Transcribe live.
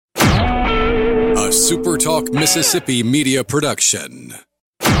SuperTalk Mississippi Media production.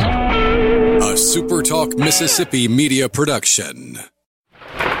 A SuperTalk Mississippi Media production.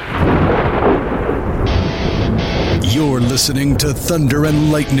 You're listening to Thunder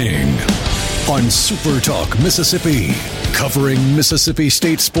and Lightning on SuperTalk Mississippi, covering Mississippi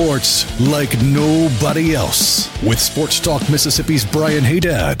State sports like nobody else. With SportsTalk Mississippi's Brian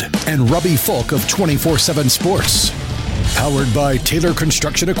Hadad and Robbie Faulk of 24/7 Sports. Powered by Taylor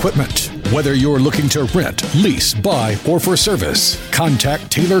Construction Equipment. Whether you're looking to rent, lease, buy, or for service,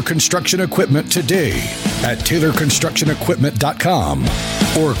 contact Taylor Construction Equipment today at TaylorConstructionEquipment.com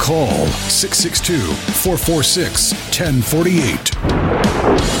or call 662-446-1048.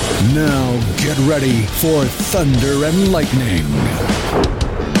 Now get ready for Thunder and Lightning.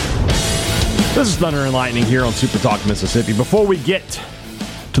 This is Thunder and Lightning here on SuperTalk Mississippi. Before we get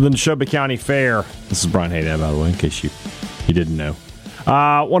to the Neshoba County Fair, this is Brian Hadad, by the way, in case you didn't know.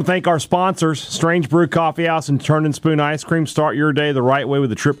 I want to thank our sponsors, Strange Brew Coffee House and Turn and Spoon Ice Cream. Start your day the right way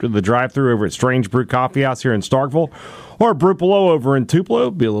with a trip to the drive-thru over at Strange Brew Coffee House here in Starkville, or Brupolo over in Tupelo.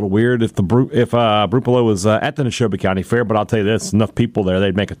 It'd be a little weird if Brupolo was at the Neshoba County Fair, but I'll tell you this: enough people there,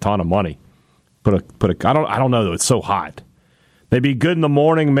 they'd make a ton of money. I don't know though. It's so hot. They'd be good in the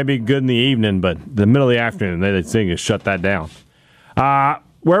morning, maybe good in the evening, but the middle of the afternoon, they'd think to shut that down.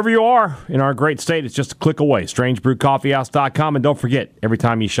 Wherever you are in our great state, it's just a click away. StrangeBrewCoffeehouse.com. And don't forget, every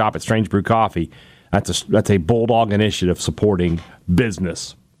time you shop at Strange Brew Coffee, that's a Bulldog initiative supporting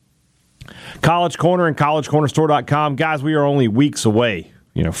business. College Corner and CollegeCornerStore.com. Guys, we are only weeks away.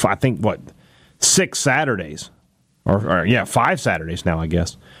 I think, 6 Saturdays? Or 5 Saturdays now, I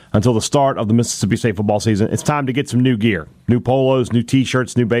guess, until the start of the Mississippi State football season. It's time to get some new gear. New polos, new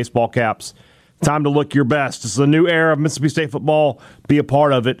T-shirts, new baseball caps. Time to look your best. This is a new era of Mississippi State football. Be a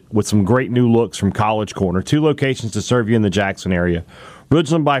part of it with some great new looks from College Corner. 2 locations to serve you in the Jackson area.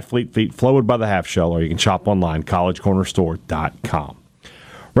 Ridgeland by Fleet Feet, Flowwood by the Half Shell, or you can shop online, collegecornerstore.com.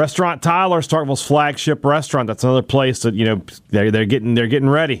 Restaurant Tyler, Starkville's flagship restaurant. That's another place that, they're getting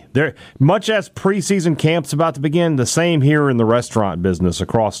ready. They're, much as preseason camp's about to begin, the same here in the restaurant business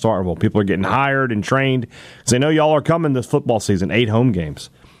across Starkville. People are getting hired and trained because they know y'all are coming this football season, 8 home games.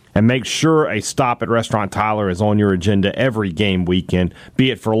 And make sure a stop at Restaurant Tyler is on your agenda every game weekend, be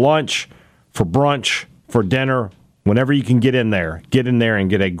it for lunch, for brunch, for dinner, whenever you can get in there and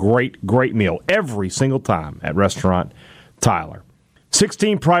get a great, great meal every single time at Restaurant Tyler.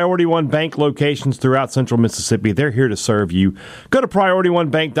 16 Priority One Bank locations throughout central Mississippi. They're here to serve you. Go to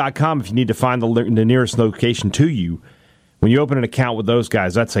PriorityOneBank.com if you need to find the nearest location to you. When you open an account with those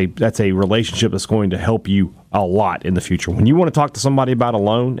guys, that's a relationship that's going to help you a lot in the future. When you want to talk to somebody about a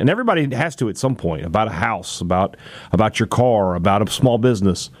loan, and everybody has to at some point, about a house, about your car, about a small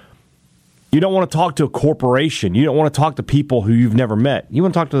business, you don't want to talk to a corporation. You don't want to talk to people who you've never met. You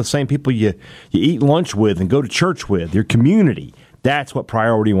want to talk to the same people you eat lunch with and go to church with, your community. That's what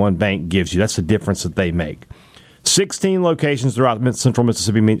Priority One Bank gives you. That's the difference that they make. 16 locations throughout central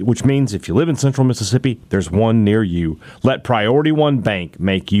Mississippi, which means if you live in central Mississippi, there's one near you. Let Priority One Bank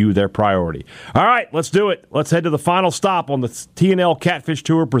make you their priority. All right, let's do it. Let's head to the final stop on the T&L Catfish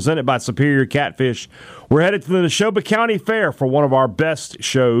Tour presented by Superior Catfish. We're headed to the Neshoba County Fair for one of our best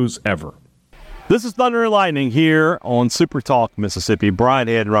shows ever. This is Thunder and Lightning here on SuperTalk Mississippi. Brian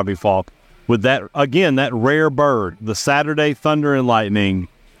Hadad and Robbie Faulk with that rare bird, the Saturday Thunder and Lightning.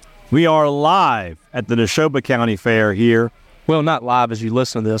 We are live at the Neshoba County Fair here. Well, not live as you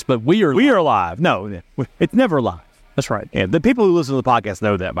listen to this, but we are live. No, it's never live. That's right. Yeah, the people who listen to the podcast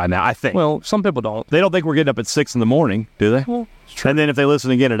know that by now, I think. Well, some people don't. They don't think we're getting up at 6 in the morning, do they? Well, it's true. And then if they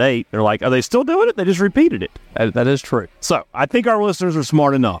listen again at 8, they're like, are they still doing it? They just repeated it. That is true. So I think our listeners are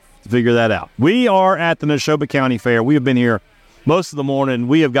smart enough to figure that out. We are at the Neshoba County Fair. We have been here most of the morning.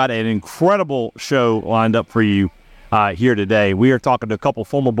 We have got an incredible show lined up for you here today. We are talking to a couple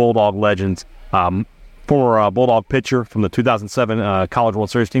former Bulldog legends, former Bulldog pitcher from the 2007 College World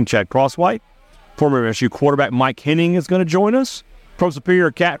Series team, Chad Crosswhite. Former MSU quarterback Mike Henning is going to join us. From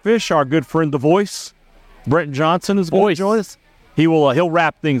Superior Catfish, our good friend, The Voice, Brent Johnson is going to join us. He'll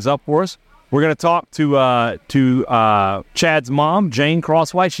wrap things up for us. We're going to talk to Chad's mom, Jane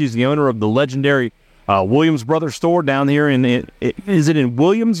Crosswhite. She's the owner of the legendary Williams Brothers store down here is it in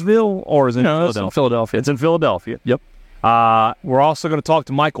Williamsville or is it in Philadelphia? It's in Philadelphia. It's in Philadelphia. Yep. We're also going to talk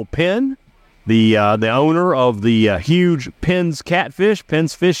to Michael Penn, the owner of the huge Penn's Catfish,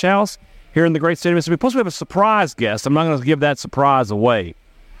 Penn's Fish House here in the great state of Mississippi. Plus, we have a surprise guest. I'm not going to give that surprise away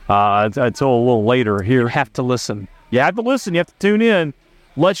until a little later here. You have to listen. You have to listen. You have to tune in.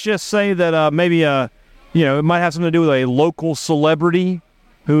 Let's just say that maybe it might have something to do with a local celebrity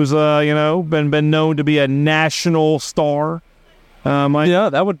who's been known to be a national star. Might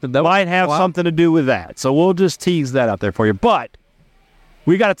have something to do with that. So we'll just tease that out there for you. But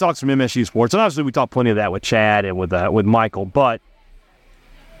we got to talk some MSU sports, and obviously we talked plenty of that with Chad and with Michael. But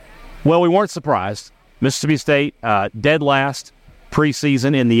we weren't surprised. Mississippi State dead last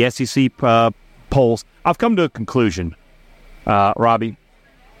preseason in the SEC polls. I've come to a conclusion, Robbie.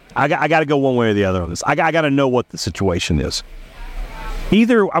 I got to go one way or the other on this. I got to know what the situation is.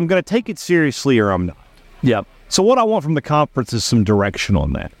 Either I'm going to take it seriously or I'm not. Yep. So what I want from the conference is some direction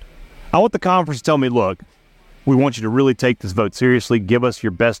on that. I want the conference to tell me, look, we want you to really take this vote seriously, give us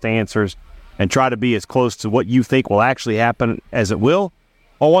your best answers, and try to be as close to what you think will actually happen as it will.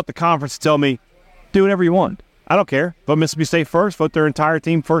 Or I want the conference to tell me, do whatever you want. I don't care. Vote Mississippi State first, vote their entire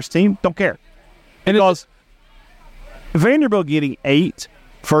team first team. Don't care. And because Vanderbilt getting 8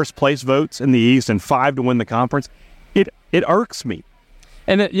 first-place votes in the East and 5 to win the conference, it irks me.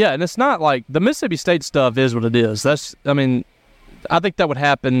 And it's not like the Mississippi State stuff is what it is. I think that would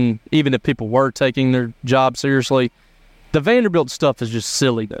happen even if people were taking their job seriously. The Vanderbilt stuff is just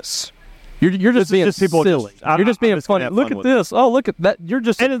silliness. You're just being silly. You're just being funny. Look at this. Oh, look at that. You're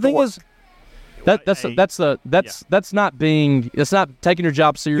just. And the thing is, that's not being. It's not taking your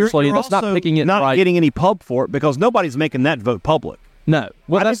job seriously. You're that's not picking it not right. getting any pub for it because nobody's making that vote public. No.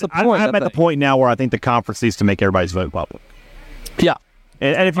 Well, that's the point. I'm at the point now where I think the conference needs to make everybody's vote public. Yeah.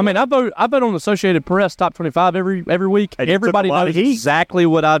 And if I vote on Associated Press top 25 every week. Everybody knows exactly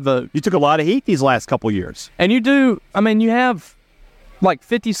what I'd vote. You took a lot of heat these last couple of years. And you do. You have like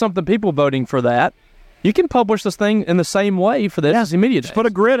 50-something people voting for that. You can publish this thing in the same way for the SEC Media Days. Just put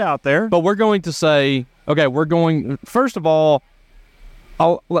a grid out there. But we're going to say, okay, first of all,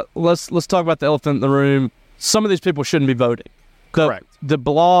 let's talk about the elephant in the room. Some of these people shouldn't be voting. Correct. The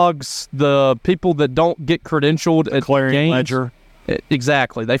blogs, the people that don't get credentialed at Clearing games. Ledger.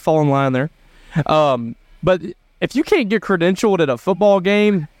 Exactly. They fall in line there. But if you can't get credentialed at a football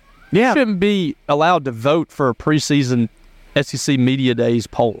game, you shouldn't be allowed to vote for a preseason SEC Media Days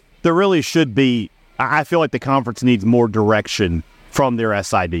poll. There really should be. I feel like the conference needs more direction from their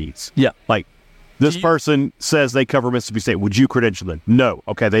SIDs. Yeah. Like, this person says they cover Mississippi State. Would you credential them? No.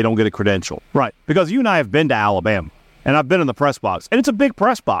 Okay, they don't get a credential. Right. Because you and I have been to Alabama, and I've been in the press box, and it's a big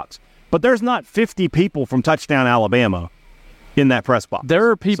press box. But there's not 50 people from Touchdown Alabama in that press box. There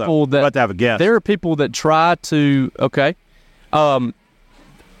are people that have to have a guess. There are people that try to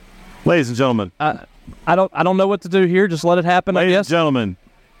ladies and gentlemen, I don't know what to do here. Just let it happen. Ladies I and guess. Gentlemen,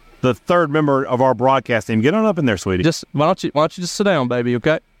 the third member of our broadcast team, get on up in there, sweetie. Just why don't you just sit down, baby?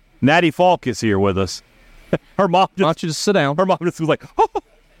 Okay. Natty Faulk is here with us. Her mom. Why don't you just sit down? Her mom just was like, oh,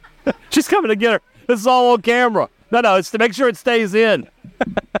 she's coming to get her. This is all on camera. No, it's to make sure it stays in.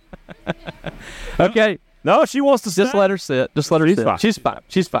 Okay. No, she wants to sit. Just let her sit. Just let her sit. Fine. She's fine.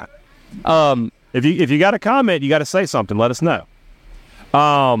 She's fine. If you got a comment, you got to say something. Let us know.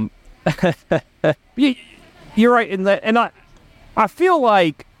 You're right in that, and I feel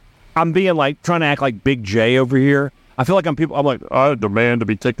like I'm being like trying to act like Big J over here. I feel like I'm like, I demand to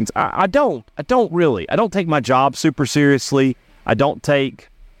be taken. I don't really. I don't take my job super seriously. I don't take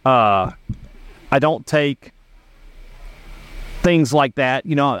things like that.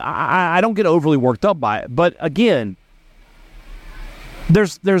 I don't get overly worked up by it. But again,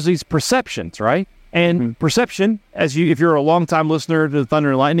 there's these perceptions, right? And perception, if you're a longtime listener to Thunder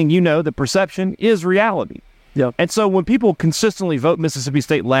and Lightning, you know that perception is reality. Yeah. And so when people consistently vote Mississippi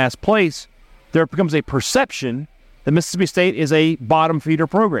State last place, there becomes a perception that Mississippi State is a bottom feeder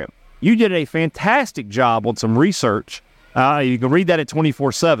program. You did a fantastic job on some research. You can read that at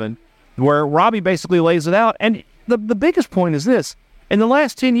 24/7, where Robbie basically lays it out. And the biggest point is this. In the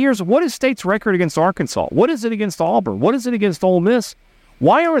last 10 years, what is State's record against Arkansas? What is it against Auburn? What is it against Ole Miss?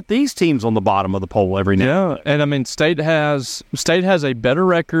 Why aren't these teams on the bottom of the poll every now and then? And State has a better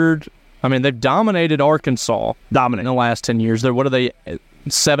record. They've dominated Arkansas in the last 10 years. What are they,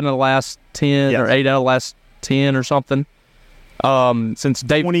 7 of the last 10 or 8 out of the last 10 or something? Since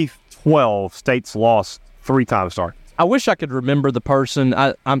 2012, State's lost 3 times to Arkansas. I wish I could remember the person.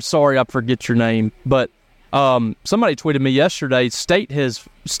 I'm sorry I forget your name, but somebody tweeted me yesterday. State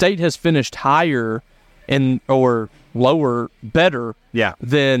has finished higher or lower, better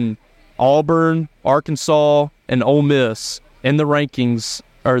than Auburn, Arkansas, and Ole Miss in the rankings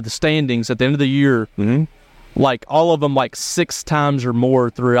or the standings at the end of the year. Mm-hmm. Like all of them, like 6 times or more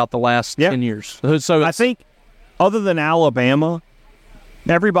throughout the last 10 years. So I think, other than Alabama,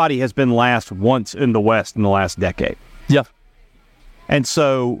 everybody has been last once in the West in the last decade. Yeah, and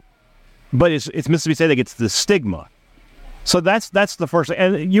so, but it's Mississippi State that gets the stigma. So that's the first thing.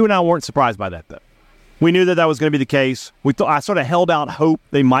 And you and I weren't surprised by that, though. We knew that was going to be the case. I sort of held out hope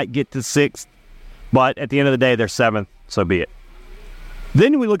they might get to 6th, but at the end of the day, they're 7th, so be it.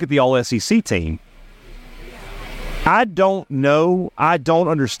 Then we look at the All-SEC team. I don't know. I don't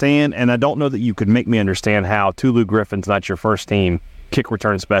understand, and I don't know that you could make me understand how Tulu Griffin's not your first-team kick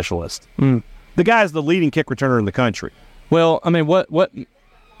return specialist. The guy's the leading kick returner in the country. Well, I mean, what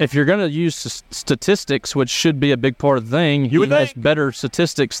if you're going to use statistics, which should be a big part of the thing, he has better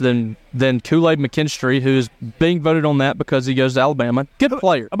statistics than Kool-Aid McKinstry, who's being voted on that because he goes to Alabama. Good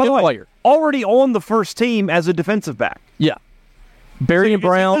player. By the way, already on the first team as a defensive back. Yeah. Barry and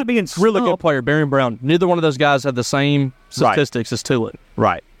Brown, really good player. Barry and Brown. Neither one of those guys had the same statistics as Tulu.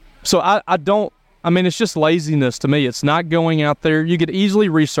 Right. So I don't. I mean, it's just laziness to me. It's not going out there. You could easily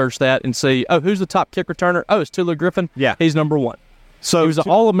research that and see, oh, who's the top kick returner? Oh, it's Tulu Griffin. Yeah. He's number one. So he was an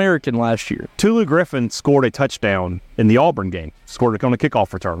All-American last year. Tulu Griffin scored a touchdown in the Auburn game. Scored it on a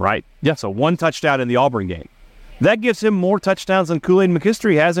kickoff return, right? Yeah. So one touchdown in the Auburn game. That gives him more touchdowns than Kool-Aid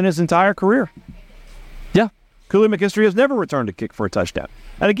McKinstry has in his entire career. Yeah. Kool-Aid McKinstry has never returned a kick for a touchdown.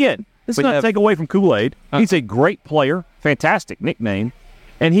 And again, this is not to take away from Kool-Aid. He's a great player, fantastic nickname,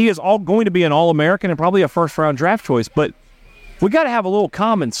 and he is all going to be an All-American and probably a first-round draft choice. But we got to have a little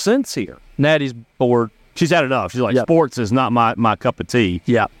common sense here. Natty's bored. She's had enough. She's like, sports is not my cup of tea.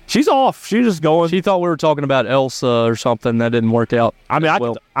 Yeah. She's off. She's just going. She thought we were talking about Elsa or something. That didn't work out. I mean,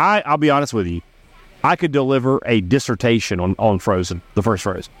 I'll be honest with you. I could deliver a dissertation on Frozen, the first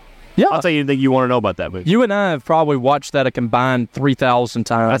Frozen. Yeah. I'll tell you anything you want to know about that movie. You and I have probably watched that a combined 3,000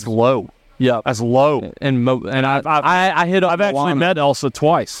 times. That's low. Yeah. That's low. And I hit up I've actually met Elsa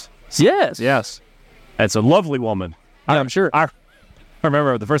twice. Yes. Yes. It's a lovely woman. I'm sure. I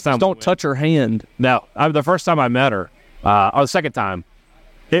remember the first time. Just don't touch her hand. No. The first time I met her, or the second time,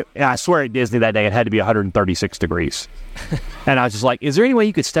 I swear at Disney that day it had to be 136 degrees. And I was just like, is there any way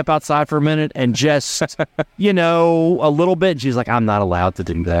you could step outside for a minute and just, a little bit? And she's like, I'm not allowed to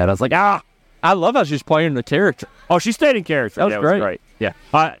do that. I was like, I love how she's playing the character. Oh, she stayed in character. That was great. It was great. Yeah.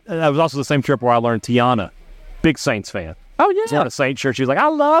 That was also the same trip where I learned Tiana, big Saints fan. Oh, yeah. She's on a Saints shirt. She was like, I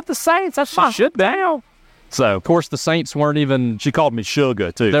love the Saints. That's my shit now. So, of course, the Saints weren't even. She called me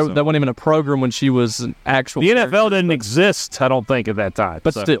Sugar, too. That wasn't even a program when she was an actual. The NFL didn't exist, I don't think, at that time.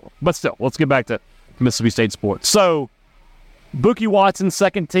 But still, let's get back to Mississippi State sports. So, Bookie Watson,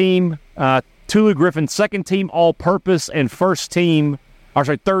 second team. Tulu Griffin, second team all-purpose and third team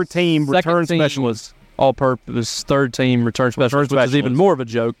return specialist. All-purpose, third team return specialist, which is even more of a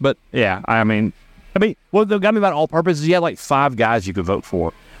joke. But yeah, I mean, what got me about all-purpose is you had like 5 guys you could vote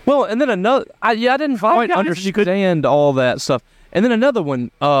for. Well, and then another, I didn't quite understand all that stuff. And then another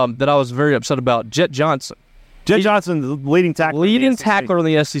one that I was very upset about, Jet Johnson. Jet Johnson, the leading tackler. Leading tackler in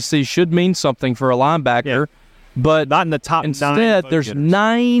the SEC should mean something for a linebacker, but not in the top 9. Instead, there's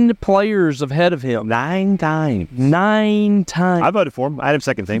 9 players ahead of him. 9 times. 9 times. I voted for him. I had him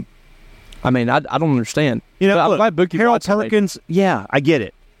second team. I mean, I don't understand. Look, Harold Perkins, I get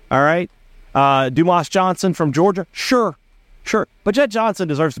it. All right. Dumas Johnson from Georgia, sure. But Jet Johnson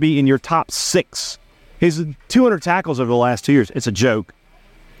deserves to be in your top 6. His 200 tackles over the last 2 years, it's a joke.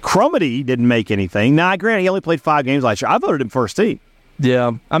 Crumity didn't make anything. Now, granted, he only played 5 games last year. I voted him first team.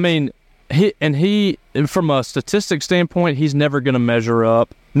 Yeah. I mean, he from a statistics standpoint, he's never going to measure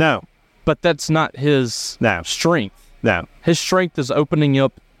up. No. But that's not his strength. No. His strength is opening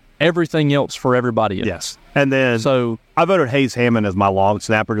up everything else for everybody else. Yes. And then I voted Hayes Hammond as my long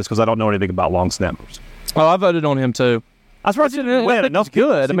snapper just because I don't know anything about long snappers. Oh, I voted on him too. I was surprised he didn't win. That's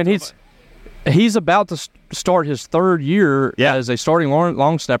good. I mean, he's about to start his 3rd year as a starting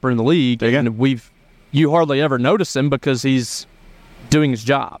long snapper in the league, and you hardly ever notice him because he's doing his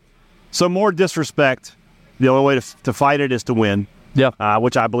job. So more disrespect. The only way to fight it is to win. Yeah,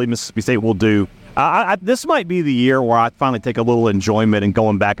 which I believe Mississippi State will do. This might be the year where I finally take a little enjoyment in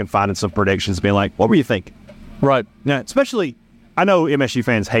going back and finding some predictions, being like, "What were you thinking?" Right. Now, especially, I know MSU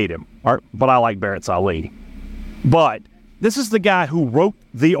fans hate him, but I like Barrett Saleh. But this is the guy who wrote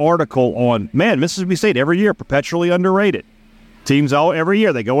the article on, Mississippi State every year, perpetually underrated. Teams every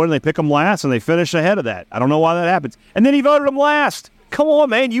year, they go in and they pick them last and they finish ahead of that. I don't know why that happens. And then he voted them last. Come on,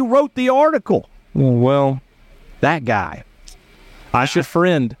 man, you wrote the article. Well, that guy. That's your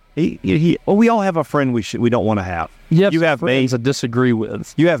friend. We all have a friend we don't want to have. Yes, you have me to disagree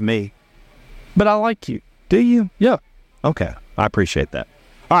with. You have me. But I like you. Do you? Yeah. Okay. I appreciate that.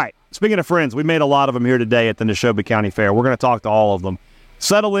 All right. Speaking of friends, we made a lot of them here today at the Neshoba County Fair. We're going to talk to all of them.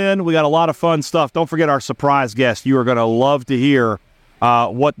 Settle in. We got a lot of fun stuff. Don't forget our surprise guest. You are going to love to hear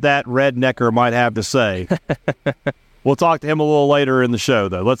what that rednecker might have to say. We'll talk to him a little later in the show,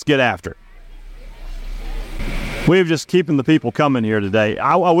 though. Let's get after it. We're just keeping the people coming here today.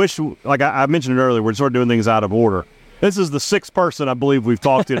 I wish, like I mentioned it earlier, we're sort of doing things out of order. This is the 6th person I believe we've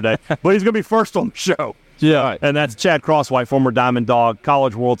talked to today, but he's going to be first on the show. Yeah. And that's Chad Crosswhite, former Diamond Dog,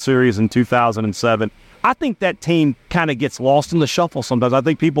 College World Series in 2007. I think that team kind of gets lost in the shuffle sometimes. I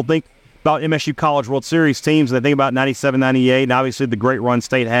think people think about MSU College World Series teams, and they think about 97, 98, and obviously the great run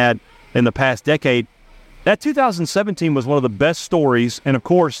State had in the past decade. That 2017 was one of the best stories, and, of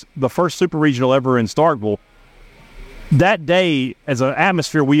course, the first super regional ever in Starkville. That day, as an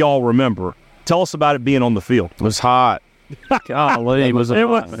atmosphere we all remember, tell us about it being on the field. It was hot. Golly, it was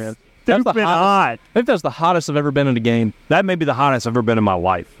hot, man. That's the hot. I think that's the hottest I've ever been in a game. That may be the hottest I've ever been in my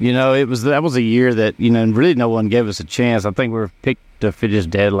life. You know, that was a year that, you know, really no one gave us a chance. I think we were picked to finish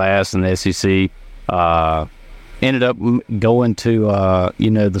dead last in the SEC. Ended up going to,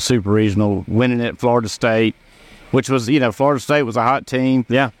 the Super Regional, winning at Florida State, which was, Florida State was a hot team.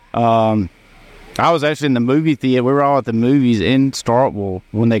 Yeah. I was actually in the movie theater. We were all at the movies in Starkville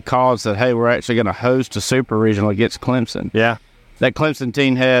when they called and said, hey, we're actually going to host a Super Regional against Clemson. Yeah. That Clemson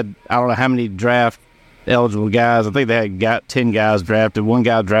team had, I don't know how many draft-eligible guys. I think they had got 10 guys drafted. One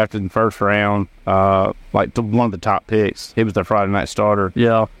guy drafted in the first round, one of the top picks. He was their Friday night starter.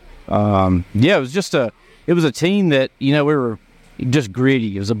 Yeah. It was just it was a team that, we were just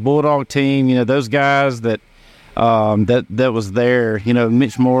gritty. It was a Bulldog team, those guys that was there,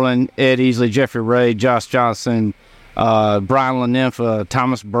 Mitch Moreland, Ed Easley, Jeffrey Ray, Josh Johnson, Brian Laninfa,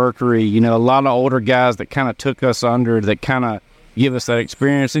 Thomas Berkery, a lot of older guys that kind of took us under, that kind of give us that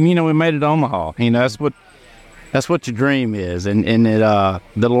experience. And, we made it to Omaha. That's what your dream is. And the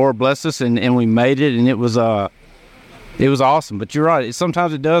Lord blessed us, and we made it, and it was awesome. But you're right.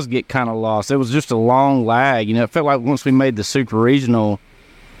 Sometimes it does get kind of lost. It was just a long lag. It felt like once we made the Super Regional,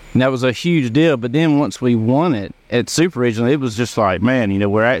 and that was a huge deal. But then once we won it at Super Regional, it was just like,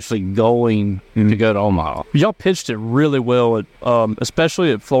 man, we're actually going to go to Omaha. Y'all pitched it really well,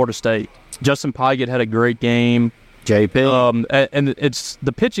 especially at Florida State. Justin Pygott had a great game. JP. And it's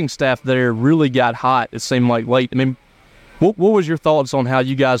the pitching staff there really got hot, it seemed like, late. I mean, what was your thoughts on how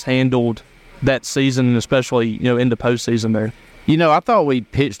you guys handled that season, and especially, into postseason there? I thought we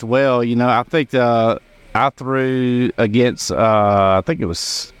pitched well. I think I threw against, I think it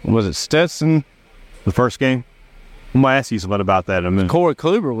was it Stetson? The first game? I'm going to ask you something about that in a minute. Corey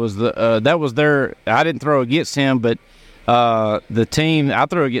Kluber was that was their, I didn't throw against him, but the team, I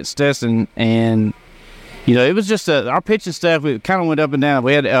threw against Stetson, and, it was just our pitching staff, we kind of went up and down.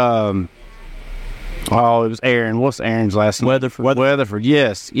 We had, it was Aaron. What's Aaron's last name? Weatherford,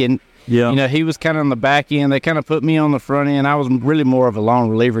 yes. And, yeah. He was kind of on the back end. They kind of put me on the front end. I was really more of a long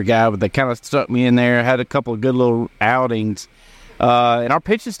reliever guy, but they kind of stuck me in there. Had a couple of good little outings. And our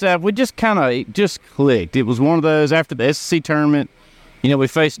pitching staff, we just kind of clicked. It was one of those after the SEC tournament. We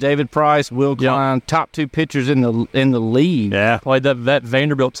faced David Price, Will Klein, top two pitchers in the league. Yeah, played that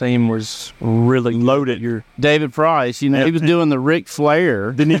Vanderbilt team was really loaded. David Price, he was doing the Ric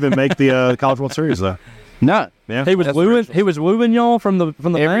Flair. Didn't even make the College World Series though. No, yeah, he was wooing y'all from the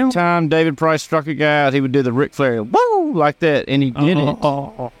every mound? time David Price struck a guy out, he would do the Ric Flair, woo, like that, and he did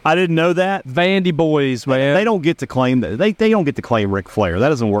it. I didn't know that. Vandy boys, man, they don't get to claim that. They don't get to claim Ric Flair. That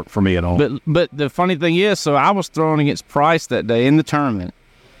doesn't work for me at all. But the funny thing is, so I was throwing against Price that day in the tournament.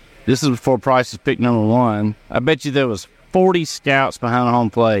 This is before Price was picked number one. I bet you there was 40 scouts behind the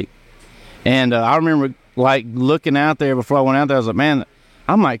home plate, and I remember looking out there before I went out there. I was like, man,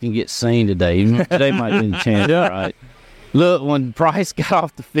 I might can get seen today. Today might be the chance, right? Look, when Price got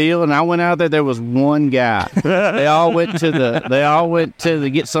off the field and I went out there was one guy. They all went to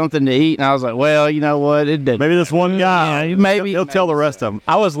get something to eat, and I was like, well, you know what? It did. Maybe this one guy. Maybe he'll tell the rest of them.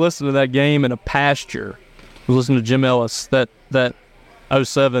 I was listening to that game in a pasture. I was listening to Jim Ellis that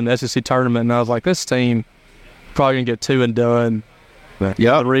 07 SEC tournament, and I was like, this team probably gonna get 2 and done.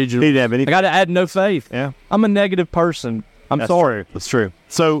 Yeah, region. He didn't have any. I got to add no faith. Yeah, I'm a negative person. That's sorry. True. That's true.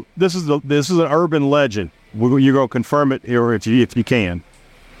 So this is an urban legend. You're going to confirm it here if you can.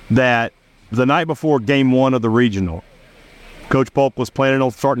 That the night before Game 1 of the regional, Coach Polk was planning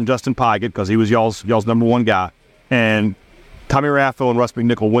on starting Justin Pygott because he was y'all's number one guy, and Tommy Raffo and Russ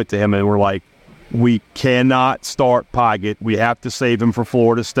McNichol went to him and were like, "We cannot start Pygott. We have to save him for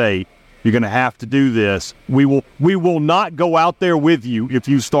Florida State. You're going to have to do this. We will not go out there with you if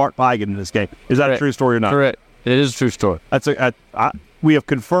you start Pygott in this game." Is that a true story or not? Correct. It is a true story. We have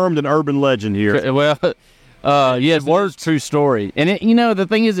confirmed an urban legend here. Well, it was a true story. And, the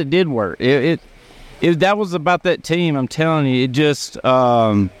thing is, it did work. That was about that team, I'm telling you. It just,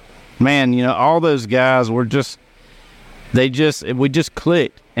 man, all those guys were we just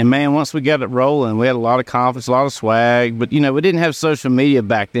clicked. And, man, once we got it rolling, we had a lot of confidence, a lot of swag. But, we didn't have social media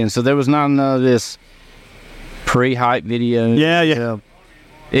back then, so there was not none of this pre-hype video. Yeah.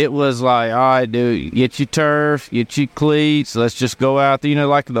 it was like, all right, dude, get your turf, get your cleats. Let's just go out there,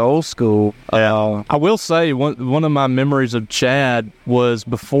 like the old school. I will say one of my memories of Chad was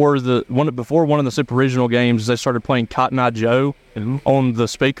before one of the Super Regional games. They started playing Cotton Eye Joe on the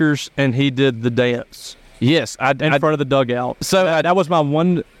speakers, and he did the dance. Yes, in front of the dugout. So that was my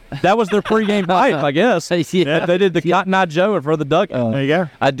one. That was their pregame hype, I guess. Yeah. They did the Cotton Eye Joe in front of the dugout. There you go.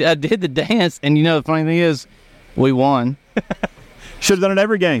 I did the dance, and the funny thing is, we won. Should have done it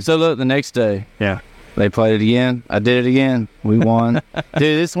every game. So look, the next day, Yeah. they played it again. I did it again. We won. Dude,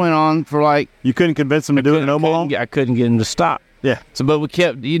 this went on for like You couldn't convince them to do it in Omaha? I couldn't get him to stop. Yeah. So, but we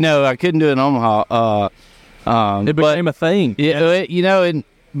kept, I couldn't do it in Omaha. It became a thing. Yeah,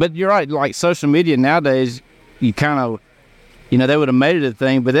 but you're right. Like social media nowadays, you kind of, they would have made it a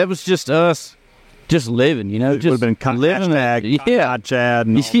thing, but that was just us, just living. It would have been living. hashtag Chad.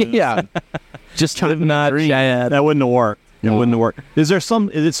 And all Yeah, just living that dream. Chad. That wouldn't have worked. It wouldn't have worked. Is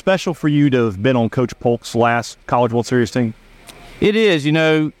it special for you to have been on Coach Polk's last College World Series team? It is,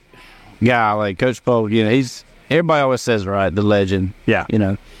 guy like Coach Polk. He's everybody always says right, the legend. Yeah.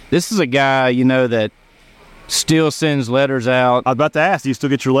 This is a guy that still sends letters out. I was about to ask, do you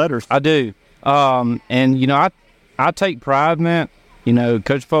still get your letters? I do. And I take pride in that.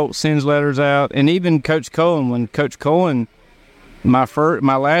 Coach Polk sends letters out, and even Coach Cohen. When Coach Cohen, my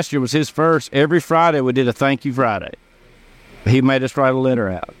last year was his first. Every Friday we did a thank you Friday. He made us write a letter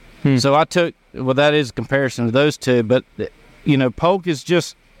out. So I took that is a comparison to those two. But Polk is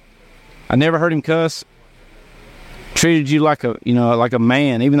just. I never heard him cuss. Treated you like a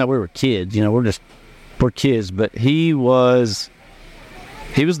man, even though we were kids. We're kids, but he was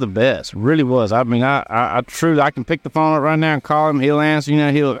the best, really was. I mean, I truly, I can pick the phone up right now and call him. He'll answer,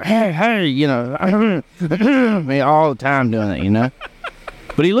 he'll, hey, all the time doing it,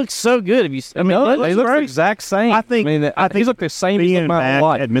 But he looks so good. He looks the exact same. I think he's looked the same. Being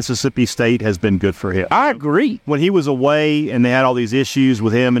back at Mississippi State has been good for him. I agree. When he was away and they had all these issues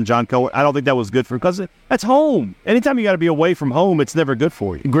with him and John Cohen, I don't think that was good for him because that's home. Anytime you got to be away from home, it's never good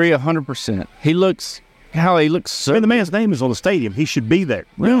for you. Agree 100%. He looks so. The man's name is on the stadium. He should be there.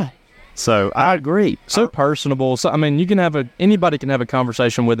 Yeah. So I agree. So personable. So anybody can have a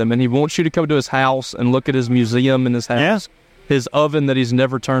conversation with him, and he wants you to come to his house and look at his museum in his house, his oven that he's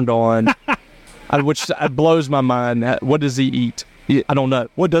never turned on, which blows my mind. What does he eat? I don't know.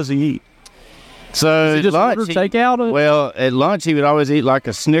 What does he eat? So just order takeout? Well, at lunch he would always eat like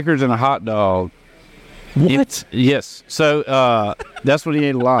a Snickers and a hot dog. What? Yes. So that's what he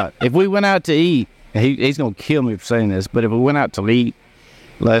ate a lot. If we went out to eat, he's gonna kill me for saying this, but if we went out to eat,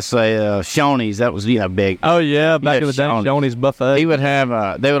 let's say Shoney's, that was big. Oh yeah, back in the day, Shoney's buffet. He would have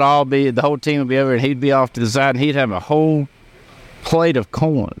the whole team would be over, and he'd be off to the side, and he'd have a whole plate of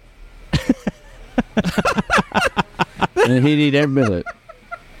corn, and he'd eat every bit of it.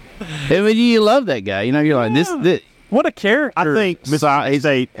 I mean, you love that guy. You're like this. What a character! I think Mississippi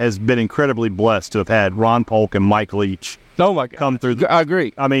State has been incredibly blessed to have had Ron Polk and Mike Leach. Oh my God, come through. I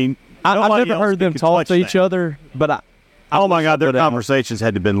agree. I mean, I've never heard them talk to each other, but oh my God, their conversations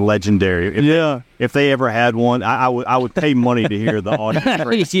had to have been legendary. If they ever had one, I would pay money to hear the audio.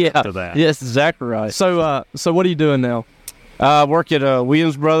 To that. Yes, exactly right. So what are you doing now? I work at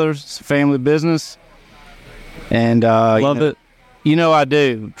Williams Brothers family business, and love it. I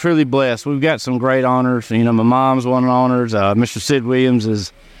do. Truly blessed. We've got some great honors. My mom's won honors. Mr. Sid Williams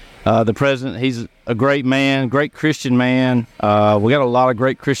is the president. He's a great man, great Christian man. We got a lot of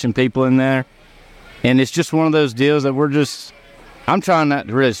great Christian people in there. And it's just one of those deals that I'm trying not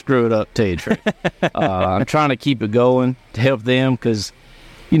to really screw it up, to tell you the truth. I'm trying to keep it going to help them because,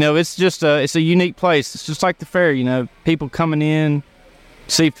 it's just it's a unique place. It's just like the fair, people coming in,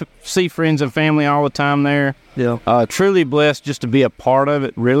 see friends and family all the time there. Yeah. Truly blessed just to be a part of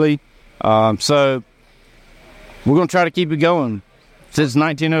it, really. So we're going to try to keep it going since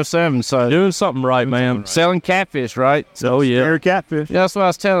 1907. So doing something right, man. Selling catfish, right? Superior Catfish. Yeah, that's what I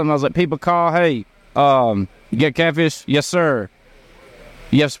was telling them. I was like, people call, hey, you get catfish? Yes, sir.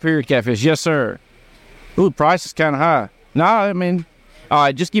 You have Superior Catfish? Yes, sir. Ooh, the price is kind of high. No, I mean, all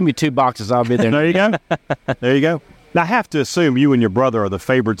right, just give me 2 boxes. I'll be there. There you go. There you go. Now, I have to assume you and your brother are the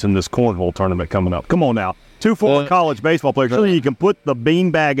favorites in this cornhole tournament coming up. Come on now. 2 former college baseball players. So you can put the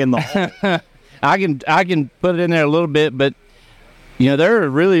beanbag in the hole. I can put it in there a little bit, but, there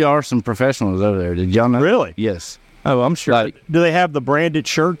really are some professionals over there. Did y'all know? Really? Yes. Oh, I'm sure. Do they have the branded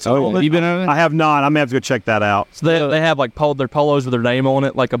shirts? Oh, you been over there? I have not. I'm going to have to go check that out. So they have like their polos with their name on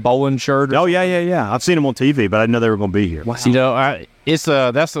it, like a bowling shirt. Oh, yeah. I've seen them on TV, but I didn't know they were going to be here. Wow.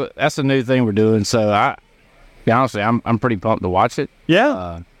 That's a new thing we're doing. So honestly, I'm pretty pumped to watch it.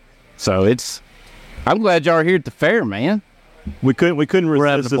 Yeah. So I'm glad y'all are here at the fair, man. We couldn't having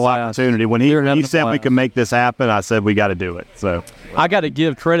resist a this blast. opportunity. When We're having he a said we blast. could make this happen, I said we got to do it. So I got to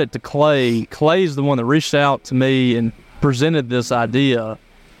give credit to Clay. Clay's the one that reached out to me and presented this idea.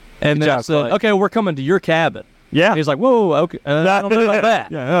 And Good then I job, said, Clay. okay, we're coming to your cabin. yeah, He's like, whoa, okay, I don't know about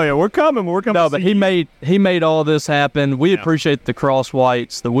that. Yeah, oh yeah, we're coming. We're coming. No, to but see he you. made all this happen. We appreciate the Cross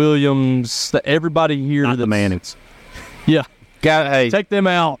Whites, the Williams, everybody here. Not the that's- Mannings. Yeah, Hey, take them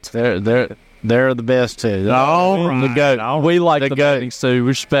out. they're the best too. All right. The goat. We like The the goat. Mannings too.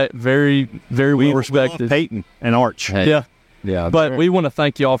 Respect, very, very well respected. Peyton and Arch. Hey, Yeah. yeah. But we want to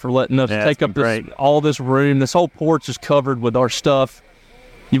thank y'all for letting us Yeah, take it's up been this, great. all this room. This whole porch is covered with our stuff.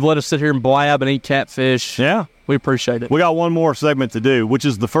 You've let us sit here and blab and eat catfish. Yeah. We appreciate it. We got one more segment to do, which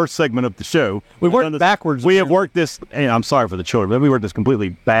is the first segment of the show. We worked Done this- backwards. We have worked this, and I'm sorry for the children, but we worked this completely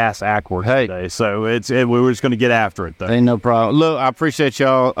bass-ackwards Hey. today. So we were just going to get after it, though. Ain't no problem. Look, I appreciate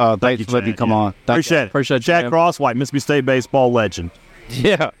y'all. Thanks you, for letting me Chad. come Yeah. on. Thank Appreciate it. Appreciate you, Chad man. Crosswhite, Mississippi State baseball legend. you.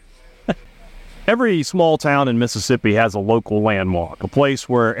 Yeah. Every small town in Mississippi has a local landmark, a place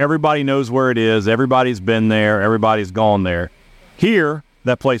where everybody knows where it is, everybody's been there, everybody's gone there. Here,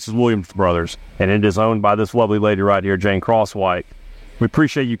 that place is Williams Brothers, and it is owned by this lovely lady right here, Jane Crosswhite. We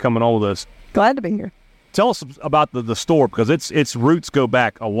appreciate you coming on with us. Glad to be here. Tell us about the store, because its roots go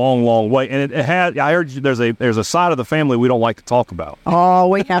back a long, long way, and it has. I heard you, there's a side of the family we don't like to talk about. Oh,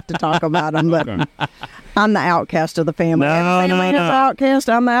 we have to talk about them, but I'm the outcast of the family. No, Every family no, is no. outcast.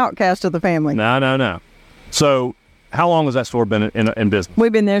 I'm the outcast of the family. No. So, how long has that store been in business?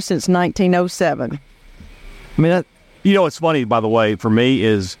 We've been there since 1907. I mean, it's funny, by the way, for me,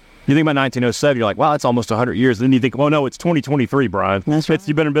 is you think about 1907, you're like, wow, that's almost 100 years. Then you think, well, no, it's 2023, Brian. That's right.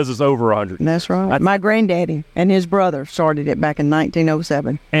 You've been in business over 100. That's right. My granddaddy and his brother started it back in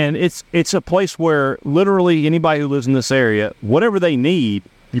 1907. And it's a place where literally anybody who lives in this area, whatever they need,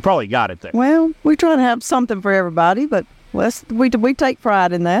 you probably got it there. Well, we try to have something for everybody, but we take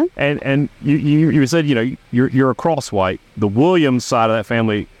pride in that. And you said, you're a Crosswhite, the Williams side of that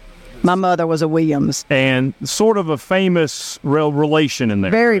family, My mother was a Williams. and sort of a famous relation in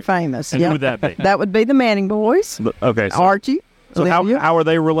there. Very famous. And yeah. who would that be? That would be the Manning boys. Okay. So, Archie. so Olivia. how are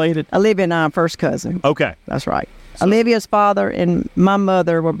they related? Olivia and I are first cousin. Okay. That's right. Olivia's father and my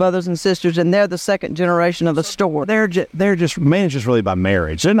mother were brothers and sisters, and they're the second generation of the store. They're just managed just really by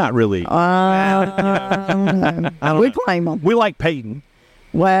marriage. They're not really. We claim them. We like Peyton.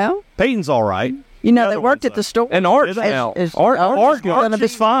 Well, Peyton's all right. you know, The they other worked one's at the store. And Arch Is now. Arch gonna be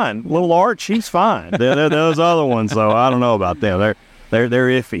is fine. Little Arch, he's fine. Those other ones, though, I don't know about them. They're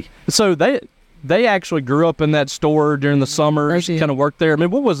iffy. So they actually grew up in that store during the summers, They did. kind of worked there. I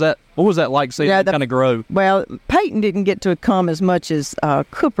mean, what was that like seeing Yeah, them kind of grow? Well, Peyton didn't get to come as much as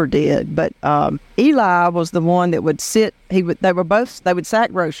Cooper did, but Eli was the one that would sit. They would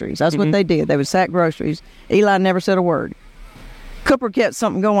sack groceries. That's what they did. They would sack groceries. Eli never said a word. Cooper kept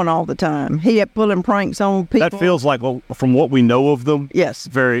something going all the time. He had pulling pranks on people. That feels like, well, from what we know of them, Yes.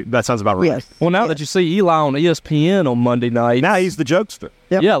 that sounds about right. Yes. Well, now that you see Eli on ESPN on Monday night, Now he's the jokester.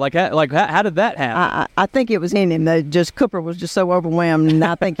 Yep. yeah, how did that happen? I think it was in him. Cooper was just so overwhelmed, and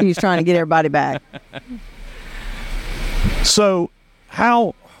I think he was trying to get everybody back. So,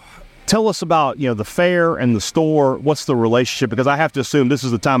 tell us about the fair and the store. What's the relationship? Because I have to assume this is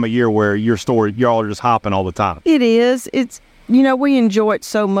the time of year where y'all are just hopping all the time. It is. It's we enjoy it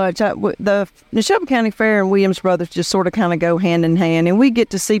so much. The Neshoba County Fair and Williams Brothers just sort of kind of go hand in hand, and we get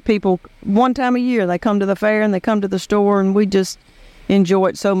to see people one time a year. They come to the fair and they come to the store, and we just enjoy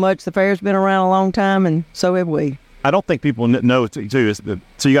it so much. The fair's been around a long time, and so have we. I don't think people know too.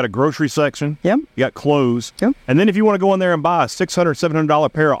 So you got a grocery section. Yep. You got clothes. Yep. And then if you want to go in there and buy a $600,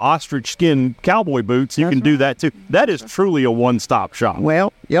 $700 pair of ostrich skin cowboy boots, you can do that too. That is truly a one-stop shop.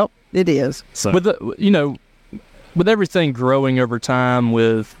 Well, yep, it is. So, With everything growing over time,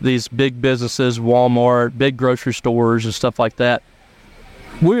 with these big businesses, Walmart, big grocery stores, and stuff like that,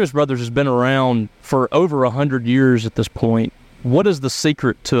 Williams Brothers has been around for over 100 years at this point. What is the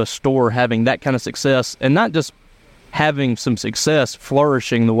secret to a store having that kind of success, and not just having some success,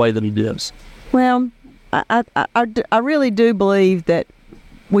 flourishing the way that it is? Well, I really do believe that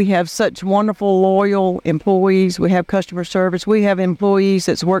we have such wonderful, loyal employees. We have customer service. We have employees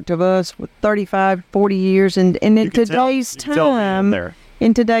that's worked with us for 35, 40 years. And in today's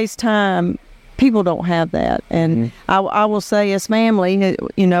time, people don't have that. And I will say, as family,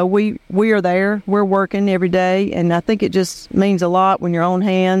 we are there. We're working every day. And I think it just means a lot when you're on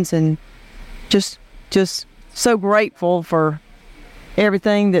hands, and just so grateful for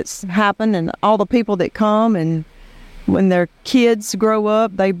everything that's happened and all the people that come. And when their kids grow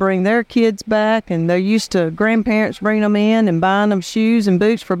up, they bring their kids back, and they're used to grandparents bringing them in and buying them shoes and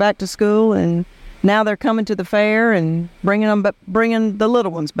boots for back to school. And now they're coming to the fair and bringing the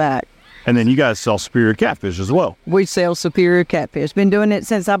little ones back. And then you guys sell Superior Catfish as well. We sell Superior Catfish. Been doing it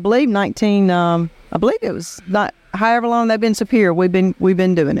since I believe it was not however long they've been Superior. We've been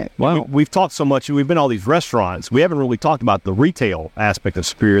doing it. Wow. We've talked so much. We've been to all these restaurants. We haven't really talked about the retail aspect of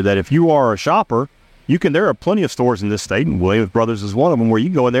Superior. That if you are a shopper, there are plenty of stores in this state, and Williams Brothers is one of them, where you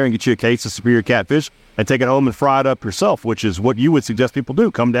can go in there and get you a case of Superior Catfish and take it home and fry it up yourself, which is what you would suggest people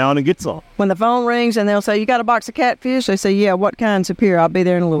do. Come down and get some. When the phone rings and they'll say, "You got a box of catfish?" They say, "Yeah, what kind, Superior?" I'll be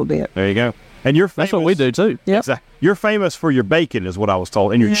there in a little bit. There you go. And you're famous. That's what we do too. Yep. Exactly. You're famous for your bacon, is what I was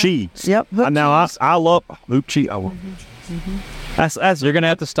told, and your cheese. Yep. I love hoop cheese. I love That's You're going to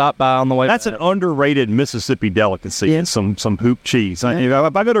have to stop by on the way That's back. an underrated Mississippi delicacy. Yeah. Some hoop cheese.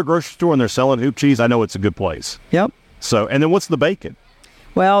 If I go to a grocery store and they're selling hoop cheese, I know it's a good place. Yep. So, and then what's the bacon?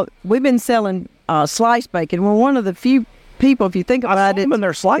 Well, we've been selling sliced bacon. We're one of the few people, if you think about it, and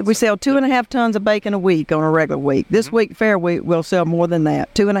they're sliced. we sell 2.5 tons of bacon a week on a regular week. This week fair we'll sell more than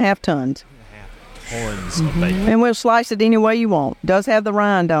that, 2.5 tons. Tons of bacon. And we'll slice it any way you want. Does have the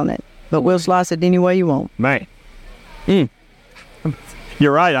rind on it, but we'll slice it any way you want. Man.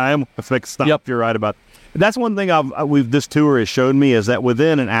 You're right. I am a fixed stop. Yep. You're right about that. That's one thing this tour has shown me is that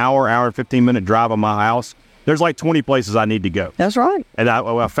within an hour and 15-minute drive of my house, there's like 20 places I need to go. That's right. And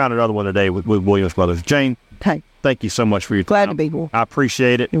I found another one today with Williams Brothers. Jane, Hey, thank you so much for your glad time. to be here. I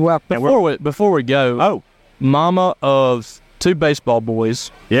appreciate it. You're welcome. Before we go, mama of 2 baseball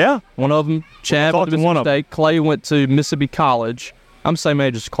boys. Yeah? One of them, Chad, went to Mississippi State. Clay went to Mississippi College. I'm the same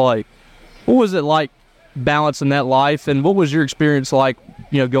age as Clay. What was it like balancing that life, and what was your experience like,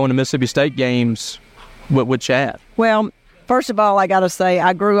 going to Mississippi State games with Chad? Well, first of all, I got to say,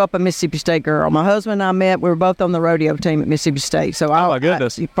 I grew up a Mississippi State girl. My husband and I met. We were both on the rodeo team at Mississippi State. So, my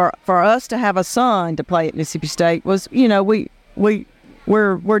goodness. For us to have a son to play at Mississippi State was,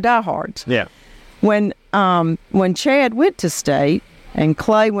 we're diehards. Yeah. When Chad went to State and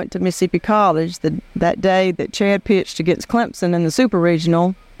Clay went to Mississippi College, that day that Chad pitched against Clemson in the Super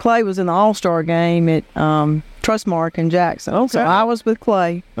Regional, Clay was in the All-Star game at Trustmark in Jackson. Okay. So I was with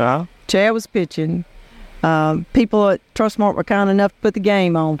Clay. Uh-huh. Chad was pitching. People at Trustmark were kind enough to put the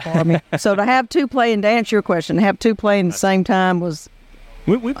game on for me. So to have 2 playing, to answer your question, to have 2 playing at the same time was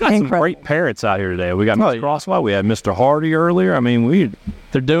We've got some great parents out here today. We got Mr. Crosswhite. We had Mr. Hardy earlier. I mean,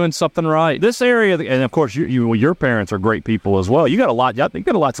 they're doing something right. This area, and of course, your parents are great people as well. You got a lot. You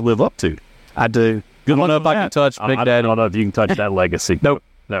got a lot to live up to. I do. I don't know if I can touch Big Daddy. I don't know if you can touch that legacy. Nope.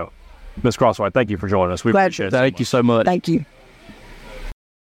 No. Ms. Crosswhite, thank you for joining us. We appreciate it. Thank you so much. Thank you.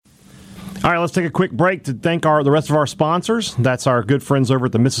 All right, let's take a quick break to thank the rest of our sponsors. That's our good friends over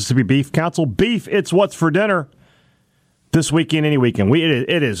at the Mississippi Beef Council. Beef, it's what's for dinner. This weekend, any weekend.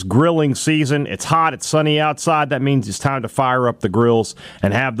 It is grilling season. It's hot. It's sunny outside. That means it's time to fire up the grills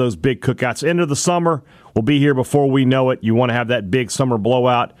and have those big cookouts. End of the summer. We'll be here before we know it. You want to have that big summer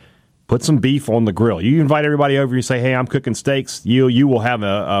blowout. Put some beef on the grill. You invite everybody over. You say, hey, I'm cooking steaks. You will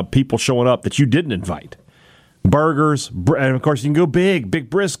have people showing up that you didn't invite. Burgers. And, of course, you can go big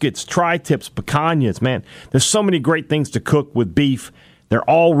briskets, tri-tips, picanhas. Man, there's so many great things to cook with beef. They're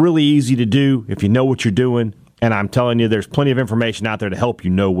all really easy to do if you know what you're doing. And I'm telling you, there's plenty of information out there to help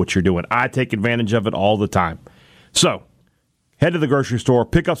you know what you're doing. I take advantage of it all the time. So, head to the grocery store,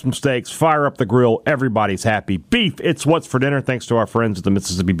 pick up some steaks, fire up the grill. Everybody's happy. Beef, it's what's for dinner, thanks to our friends at the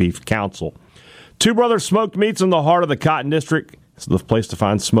Mississippi Beef Council. Two Brothers Smoked Meats in the heart of the Cotton District. It's the place to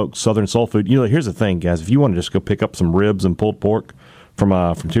find smoked Southern soul food. Here's the thing, guys. If you want to just go pick up some ribs and pulled pork from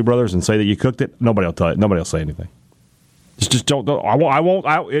Two Brothers and say that you cooked it, nobody will tell you. Nobody will say anything. Just don't. I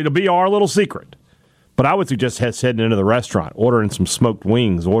won't. It'll be our little secret. But I would suggest heading into the restaurant, ordering some smoked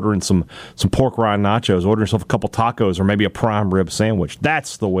wings, ordering some pork rind nachos, ordering yourself a couple tacos or maybe a prime rib sandwich.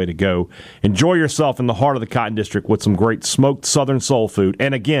 That's the way to go. Enjoy yourself in the heart of the Cotton District with some great smoked Southern soul food.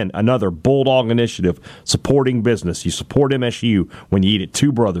 And again, another Bulldog initiative supporting business. You support MSU when you eat at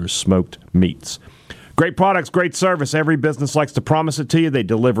Two Brothers Smoked Meats. Great products, great service. Every business likes to promise it to you. They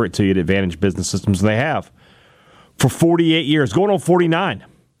deliver it to you at Advantage Business Systems, and they have for 48 years, going on 49.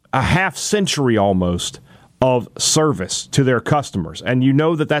 A half century almost of service to their customers. And you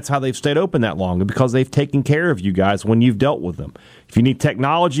know that that's how they've stayed open that long, because they've taken care of you guys when you've dealt with them. If you need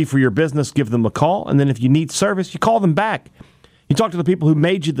technology for your business, give them a call. And then if you need service, you call them back. You talk to the people who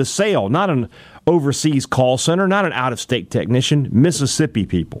made you the sale, not an overseas call center, not an out-of-state technician, Mississippi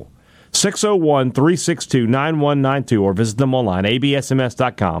people. 601-362-9192 or visit them online,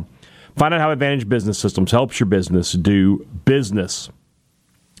 absms.com. Find out how Advantage Business Systems helps your business do business.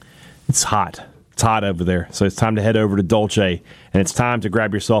 It's hot. It's hot over there. So it's time to head over to Dolce, and it's time to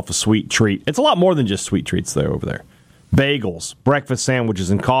grab yourself a sweet treat. It's a lot more than just sweet treats there over there. bagels, breakfast sandwiches,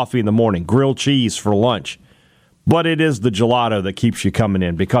 and coffee in the morning, grilled cheese for lunch. But it is the gelato that keeps you coming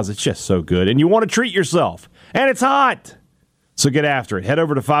in because it's just so good. And you want to treat yourself. And it's hot. So get after it. Head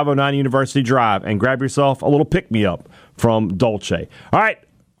over to 509 University Drive and grab yourself a little pick-me-up from Dolce. All right,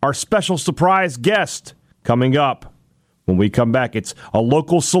 our special surprise guest coming up. When we come back, it's a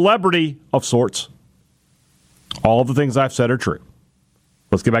local celebrity of sorts. All the things I've said are true.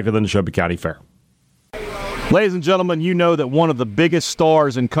 Let's get back to the Neshoba County Fair. Ladies and gentlemen, you know that one of the biggest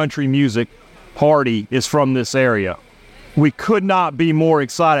stars in country music, Hardy, is from this area. We could not be more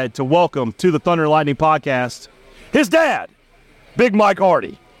excited to welcome to the Thunder and Lightning podcast his dad, Big Mike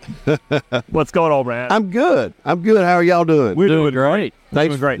Hardy. What's going on, man? I'm good. How are y'all doing? We're doing great.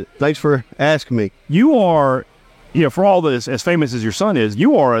 Thanks for asking me. You are, for all this, as famous as your son is,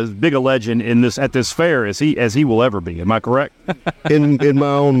 you are as big a legend at this fair as he will ever be. Am I correct? In my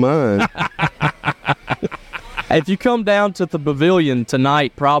own mind. If you come down to the pavilion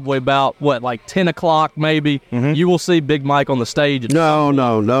tonight, probably about, 10 o'clock maybe, you will see Big Mike on the stage. No.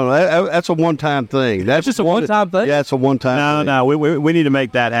 That's a one-time thing. That's just a one-time thing? Yeah, it's a one-time thing. No. We need to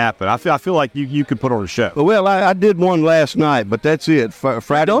make that happen. I feel like you could put on a show. Well, I did one last night, but that's it.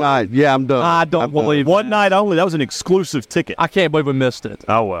 Friday night, yeah, I'm done. I don't believe one night only. That was an exclusive ticket. I can't believe we missed it.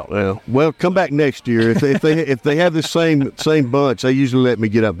 Oh, well. Well, come back next year. If they have the same bunch, they usually let me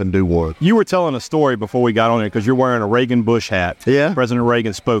get up and do one. You were telling a story before we got on here because you're wearing a Reagan Bush hat. Yeah. President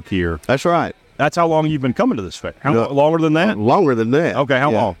Reagan spoke here. That's right. That's how long you've been coming to this fair. Longer than that? Longer than that. Okay, how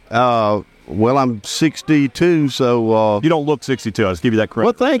long? Well, I'm 62, so... you don't look 62. I'll just give you that credit.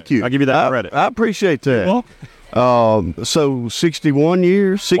 Well, thank you. I'll give you that credit. I appreciate that. So 61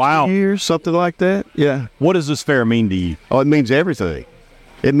 years, 60 years, something like that. Yeah. What does this fair mean to you? Oh, it means everything.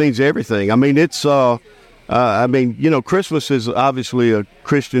 I mean, it's... Christmas is obviously a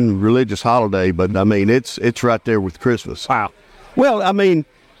Christian religious holiday, but I mean, it's right there with Christmas. Wow. Well, I mean,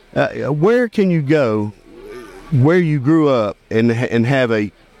 where can you go where you grew up and have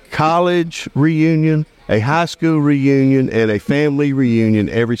a college reunion, a high school reunion, and a family reunion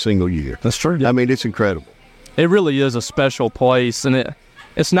every single year? That's true. I mean, it's incredible. It really is a special place, and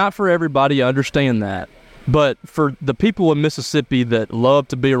it's not for everybody. I understand that. But for the people in Mississippi that love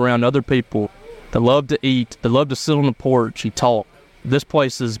to be around other people, that love to eat, that love to sit on the porch and talk, this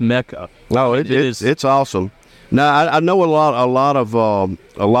place is Mecca. No, it's awesome. Now I know a lot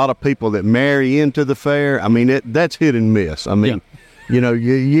of people that marry into the fair. I mean, that's hit and miss. I mean,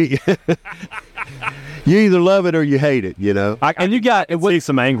 you you either love it or you hate it. And you got see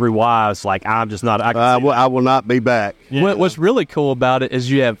some angry wives like, I'm just not. I will not be back. Yeah. What's really cool about it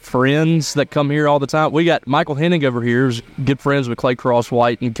is you have friends that come here all the time. We got Michael Hennig over here, who's good friends with Clay Cross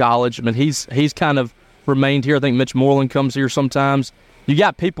White in college. I mean, he's kind of remained here. I think Mitch Moreland comes here sometimes. You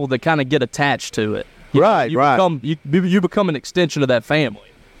got people that kind of get attached to it. You become an extension of that family.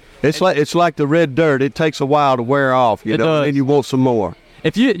 It's like the red dirt. It takes a while to wear off, and you want some more.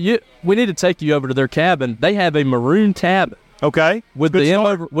 If we need to take you over to their cabin. They have a maroon cabin. Okay. With the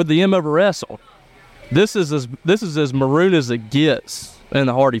M over S on. This is as maroon as it gets in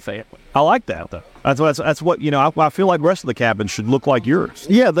the Hardy family. I like that though. That's what I feel like the rest of the cabin should look like yours.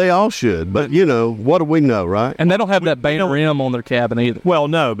 Yeah, they all should. But what do we know, right? And they don't have that Banner M on their cabin either. Well,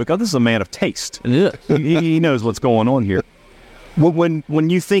 no, because this is a man of taste. Yeah. he knows what's going on here. When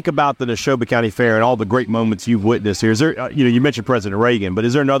you think about the Neshoba County Fair and all the great moments you've witnessed here, is there you mentioned President Reagan, but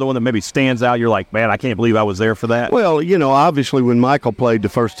is there another one that maybe stands out? You're like, man, I can't believe I was there for that. Well, obviously when Michael played the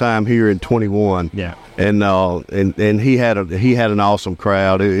first time here in 21, yeah, and he had an awesome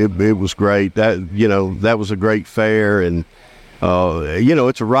crowd. It was great. That was a great fair, and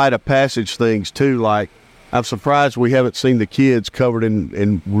it's a rite of passage things too. Like, I'm surprised we haven't seen the kids covered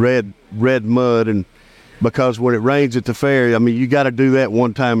in red mud and. Because when it rains at the fair, I mean, you got to do that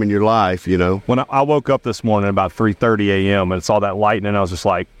one time in your life, When I woke up this morning about 3:30 a.m. and saw that lightning, I was just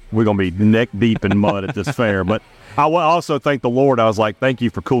like, we're going to be neck deep in mud at this fair. But I also thank the Lord. I was like, thank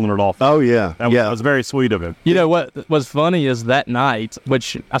you for cooling it off. Oh, yeah. That was very sweet of him. You know what was funny is that night,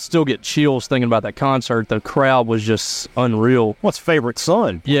 which I still get chills thinking about that concert, the crowd was just unreal. What's favorite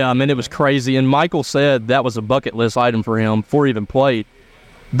son? Yeah, I mean, it was crazy. And Michael said that was a bucket list item for him before he even played.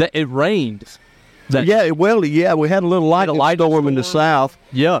 That it rained. We had a little lightning storm in the south.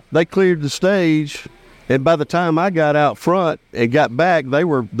 Yeah. They cleared the stage, and by the time I got out front and got back, they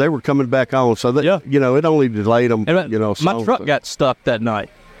were coming back on. So that it only delayed them. My truck got stuck that night.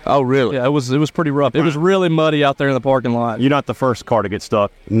 Oh, really? Yeah, it was pretty rough. It was really muddy out there in the parking lot. You're not the first car to get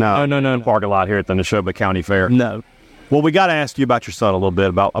stuck. No. In the parking lot here at the Neshoba County Fair. No. Well, we got to ask you about your son a little bit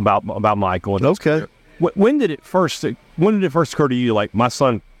about Michael. Okay. When did it first occur to you, like, my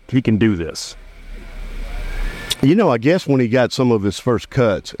son, he can do this? I guess when he got some of his first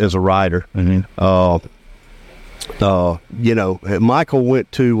cuts as a writer, Michael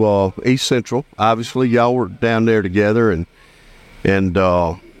went to East Central. Obviously, y'all were down there together, and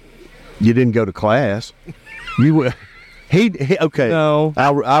you didn't go to class. You were. Okay. No.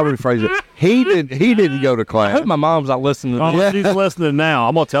 I'll rephrase it. He didn't go to I class. hope my mom's not listening to Oh, this. she's listening now.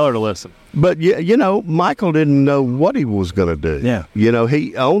 I'm gonna tell her to listen. But Michael didn't know what he was going to do. Yeah.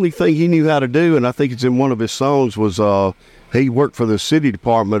 He only thing he knew how to do, and I think it's in one of his songs, was he worked for the city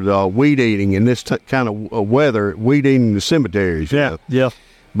department, weed eating in this kind of weather, weed eating the cemeteries. Yeah. Yeah.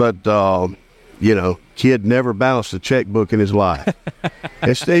 But kid never balanced a checkbook in his life.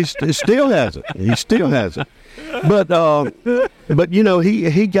 It still hasn't. He still hasn't. But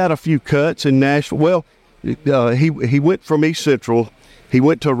he got a few cuts in Nashville. Well, he went from East Central. He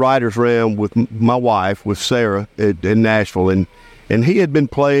went to a writer's round with my wife, with Sarah, in Nashville, and he had been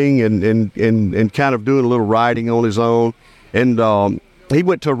playing and kind of doing a little writing on his own. And he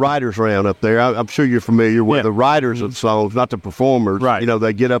went to a writer's round up there. I'm sure you're familiar with the writers of songs, not the performers. Right.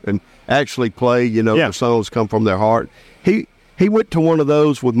 They get up and actually play. The songs come from their heart. He went to one of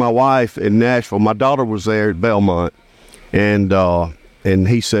those with my wife in Nashville. My daughter was there at Belmont, and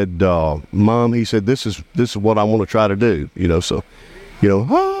he said, "Mom," he said, "this is what I want to try to do."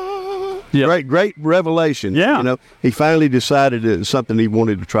 Great revelation. Yeah. He finally decided it was something he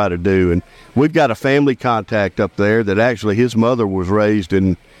wanted to try to do. And we've got a family contact up there that actually his mother was raised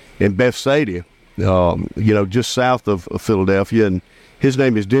in Bethsaida, just south of Philadelphia. And his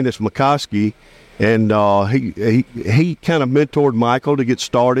name is Dennis McCoskey. And he kind of mentored Michael to get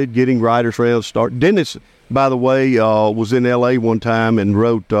started, getting writers rounds started. Dennis, by the way, was in L.A. one time and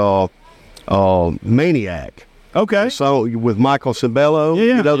wrote Maniac. Okay. So with Michael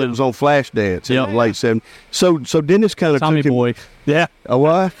Cimbello, that was on Flashdance in the late 70s. So Dennis kind of Tommy took him. Boy. Yeah. A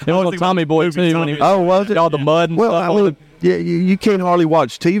what? It was a Tommy Boy, too. When he was, Oh, was it? all the mud and Well, stuff. I mean, yeah, you can't hardly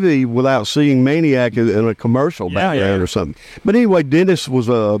watch TV without seeing Maniac in a commercial background or something. But anyway, Dennis was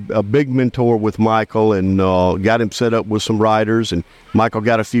a big mentor with Michael and got him set up with some writers, and Michael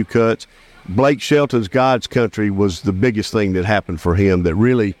got a few cuts. Blake Shelton's God's Country was the biggest thing that happened for him that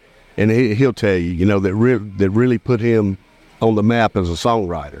really, and he'll tell you, that really put him on the map as a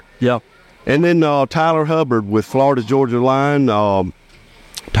songwriter. Yeah. And then Tyler Hubbard with Florida Georgia Line,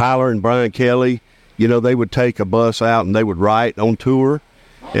 Tyler and Brian Kelly, they would take a bus out and they would write on tour,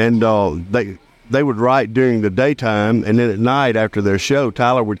 and they would write during the daytime, and then at night after their show,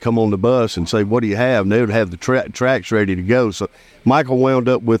 Tyler would come on the bus and say, "What do you have?" And they would have the tracks ready to go. So Michael wound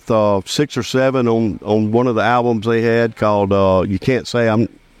up with 6 or 7 on one of the albums they had called "You Can't Say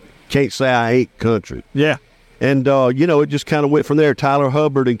I Ain't Country." Yeah. And it just kind of went from there. Tyler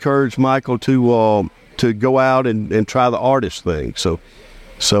Hubbard encouraged Michael to go out and try the artist thing. So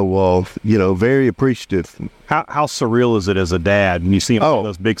very appreciative. How surreal is it as a dad when you see him in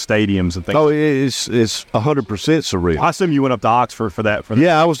those big stadiums and things? Oh, it's 100% surreal. I assume you went up to Oxford for that.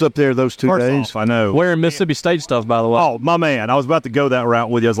 Yeah, I was up there those 2 First days. off, I know. Wearing Mississippi State stuff, by the way. Oh, my man. I was about to go that route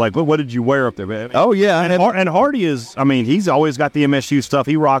with you. I was like, what did you wear up there? Man? Oh, yeah. And Hardy is, he's always got the MSU stuff.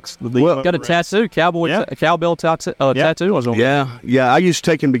 He rocks the Got a tattoo, cowbell tattoo. Was on. Yeah. I used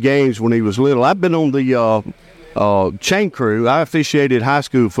to take him to games when he was little. I've been on the chain crew. I officiated high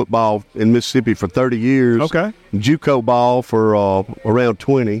school football in Mississippi for 30 years. Okay. JUCO ball for around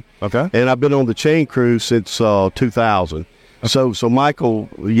 20. Okay. And I've been on the chain crew since 2000. Okay. So Michael,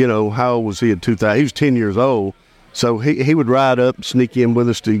 how old was he in 2000? He was 10 years old. So he would ride up, sneak in with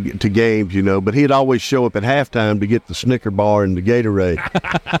us to games, but he'd always show up at halftime to get the Snicker bar and the Gatorade.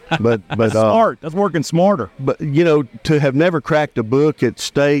 but That's smart. That's working smarter. But to have never cracked a book at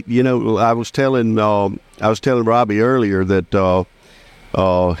state, I was telling Robbie earlier that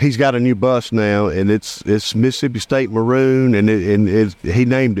he's got a new bus now, and it's Mississippi State Maroon, and he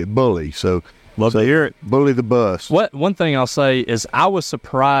named it Bully. So Love to hear it. Bully the bus. One thing I'll say is I was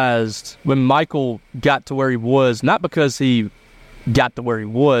surprised when Michael got to where he was, not because he got to where he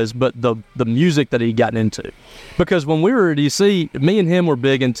was, but the music that he got into. Because when we were at DC, me and him were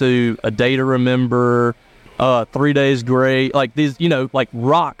big into A Day to Remember, 3 Days Great, like these, like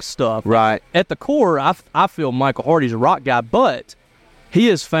rock stuff. Right. At the core, I feel Michael Hardy's a rock guy, but he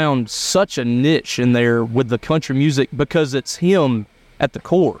has found such a niche in there with the country music because it's him at the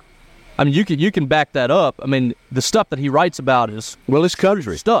core. You can back that up. The stuff that he writes about is it's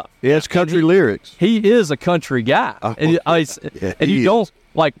country stuff. Yeah, it's country lyrics. He is a country guy, and you don't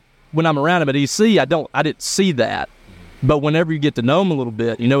like when I'm around him at EC. I didn't see that, but whenever you get to know him a little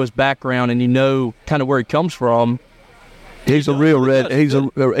bit, his background and kind of where he comes from. He's a real red. He's a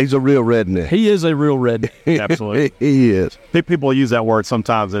real redneck. He is a real red. Absolutely. He is. People use that word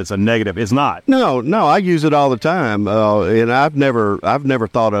sometimes and it's a negative. It's not. No, I use it all the time, and I've never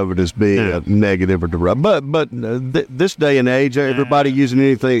thought of it as being a negative or derogatory. But this day and age, everybody using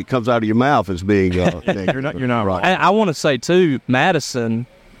anything that comes out of your mouth as being negative. You're not right. I want to say too, Madison,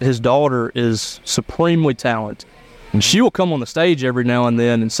 his daughter, is supremely talented, and she will come on the stage every now and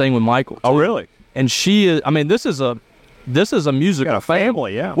then and sing with Michael. Oh, really? And she is. I mean, this is a music. Got a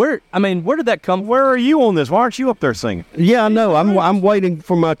family, yeah. Where did that come? Where are you on this? Why aren't you up there singing? Yeah, I know. I'm waiting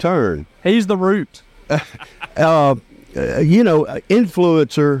for my turn. He's the root.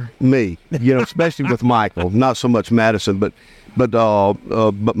 Influencer me. Especially with Michael. Not so much Madison, but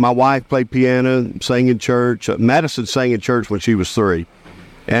my wife played piano, sang in church. Madison sang in church when she was 3,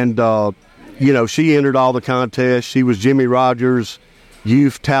 and she entered all the contests. She was Jimmy Rogers'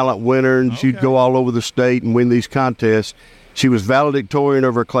 youth talent winner, and she'd go all over the state and win these contests. She was valedictorian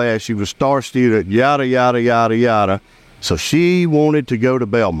of her class. She was star student, yada, yada, yada, yada. So she wanted to go to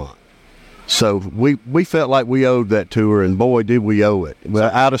Belmont. So we felt like we owed that to her, and boy, did we owe it. Well,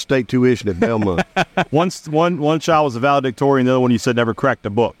 out-of-state tuition at Belmont. One child was a valedictorian, the other one you said never cracked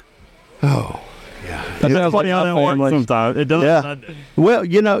a book. Oh, yeah. That's funny how that works sometimes. It doesn't. Yeah. Well,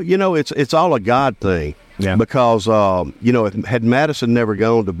 it's all a God thing. Yeah. Because had Madison never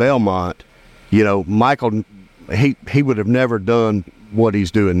gone to Belmont, Michael, he would have never done what he's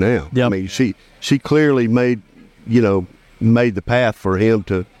doing now. Yep. I mean, she clearly made the path for him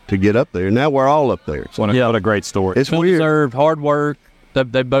to get up there. Now we're all up there. What a great story. It's weird. Deserved hard work.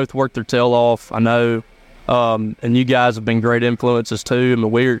 They both worked their tail off. I know, and you guys have been great influences too. I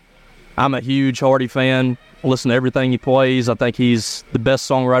mean, I'm a huge Hardy fan. Listen to everything he plays. I think he's the best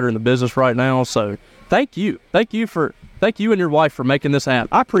songwriter in the business right now. So thank you and your wife for making this happen.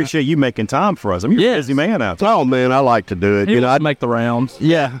 I appreciate you making time for us. I mean, you're a busy man out there. Oh man, I like to do it. I'd make the rounds.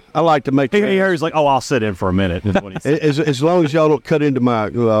 Yeah, I like to make. He's like, I'll sit in for a minute. Is what he said. As long as y'all don't cut into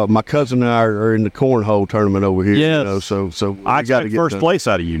my cousin and I are in the cornhole tournament over here. Yes. So I got to get first place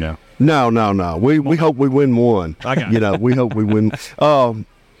out of you now. No. We hope we win one. I got we hope we win.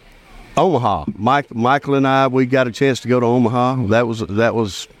 Omaha. Michael and I, we got a chance to go to Omaha. That was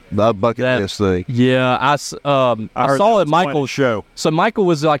the bucket list thing. Yeah, I saw it. Michael's show. So Michael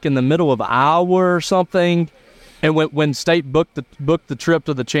was like in the middle of Iowa or something, and when State booked the trip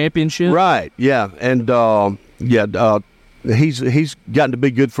to the championship. Right. Yeah, and he's gotten to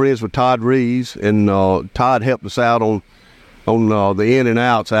be good friends with Todd Reeves, and Todd helped us out on the in and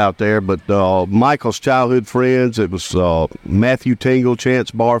outs out there. But Michael's childhood friends, it was Matthew Tingle,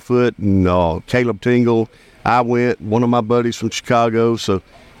 Chance Barfoot, and Caleb Tingle. I went, one of my buddies from Chicago, so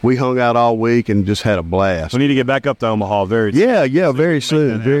we hung out all week and just had a blast. We need to get back up to Omaha very soon. Yeah, very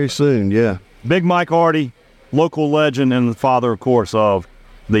soon, yeah. Big Mike Hardy, local legend, and the father, of course, of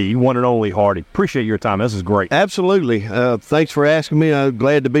the one and only Hardy. Appreciate your time. This is great. Absolutely. Thanks for asking me. I'm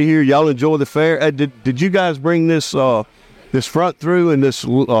glad to be here. Y'all enjoy the fair. Did you guys bring this front through and this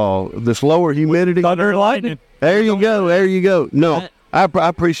lower humidity? Thunder and lightning. There you go. No, I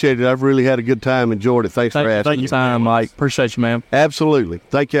appreciate it. I've really had a good time. Enjoyed it. Thanks for asking. Thank you, time, Mike. Appreciate you, man. Absolutely.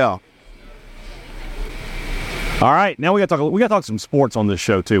 Thank y'all. All right, now we got to talk some sports on this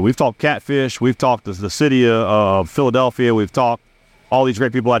show too. We've talked catfish. We've talked the city of Philadelphia. We've talked all these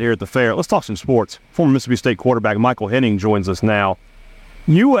great people out here at the fair. Let's talk some sports. Former Mississippi State quarterback Michael Henning joins us now.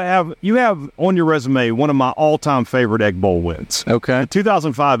 You have on your resume one of my all-time favorite Egg Bowl wins. Okay. The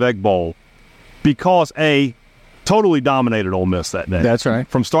 2005 Egg Bowl, because totally dominated Ole Miss that day. That's right.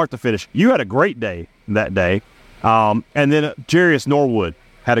 From start to finish. You had a great day that day. And then Jarius Norwood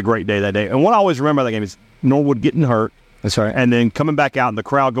had a great day that day. And what I always remember that game is Norwood getting hurt. That's right. And then coming back out and the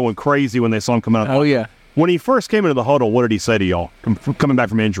crowd going crazy when they saw him come out. Oh, yeah. When he first came into the huddle, what did he say to y'all coming back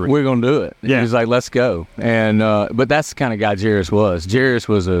from injury? We're going to do it. Yeah. He was like, let's go. And but that's the kind of guy Jarius was. Jarius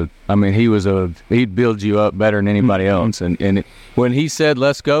was he'd build you up better than anybody else. And when he said,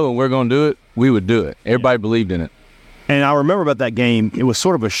 let's go and we're going to do it, we would do it. Everybody believed in it. And I remember about that game, it was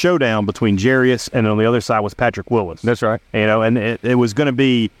sort of a showdown between Jarius and on the other side was Patrick Willis. That's right. And it was going to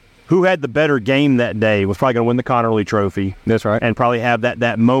be who had the better game that day was probably going to win the Connerly Trophy. That's right. And probably have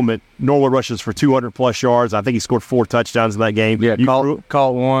that moment. Norwood rushes for 200-plus yards. I think he scored 4 touchdowns in that game. Yeah,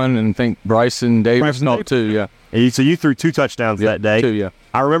 caught one, and I think Bryson Davis caught 2, yeah. And so you threw 2 touchdowns that day. 2, yeah.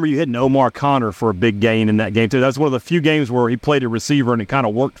 I remember you hitting Omar Connor for a big gain in that game, too. That's one of the few games where he played a receiver, and it kind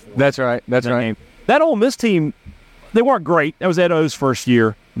of worked for him. That's right. That's right. Game. That Ole Miss team, they weren't great. That was Ed O's first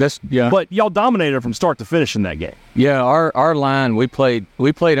year. But y'all dominated from start to finish in that game. Yeah, our line, we played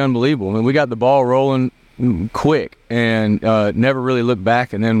unbelievable. I mean, we got the ball rolling quick and never really looked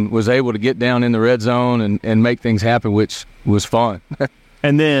back, and then was able to get down in the red zone and make things happen, which was fun.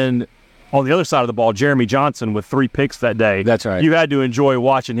 And then on the other side of the ball, Jeremy Johnson with 3 picks that day. That's right. You had to enjoy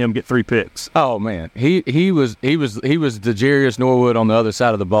watching him get 3 picks. Oh man, he was the Jarius Norwood on the other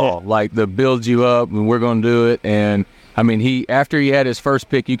side of the ball, like the build you up and we're going to do it. And I mean, after he had his first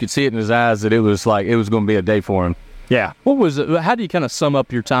pick, you could see it in his eyes that it was going to be a day for him. Yeah. What was it? How do you kind of sum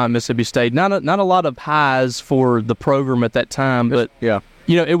up your time at Mississippi State? Not a lot of highs for the program at that time, but yeah,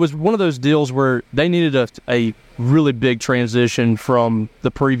 it was one of those deals where they needed a really big transition from the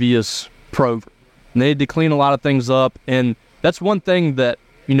previous program. And they had to clean a lot of things up, and that's one thing that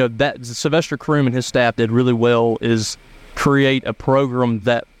that Sylvester Croom and his staff did really well, is create a program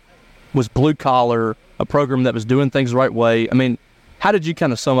that was blue collar, a program that was doing things the right way. I mean, how did you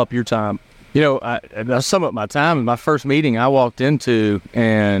kind of sum up your time? I sum up my time in my first meeting I walked into,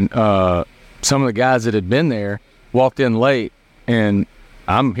 and some of the guys that had been there walked in late, and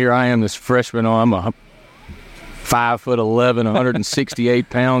I am this freshman. I'm a 5'11", 168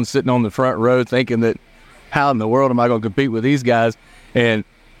 pounds, sitting on the front row, thinking that how in the world am I going to compete with these guys? And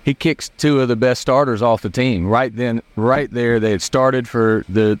he kicks 2 of the best starters off the team right there. They had started for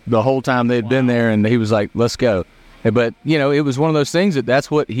the whole time they had been there, and he was like, "Let's go." But it was one of those things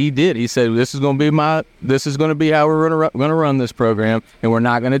that's what he did. He said, "This is going to be how we're going to run this program, and we're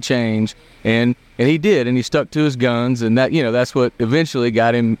not going to change." And he did, and he stuck to his guns, and that's what eventually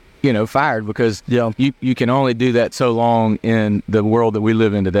got him fired, because you can only do that so long in the world that we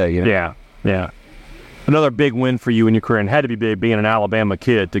live in today. Yeah. Another big win for you in your career, and had to be big being an Alabama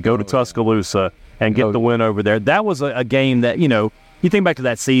kid, to go to Tuscaloosa and get the win over there. That was a game that, you think back to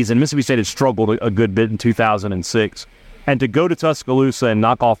that season, Mississippi State had struggled a good bit in 2006. And to go to Tuscaloosa and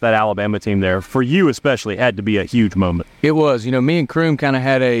knock off that Alabama team there, for you especially, had to be a huge moment. It was. Me and Croom kind of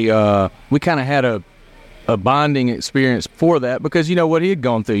had a bonding experience for that, because what he had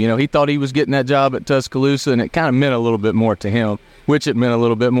gone through. He thought he was getting that job at Tuscaloosa, and it kind of meant a little bit more to him, which it meant a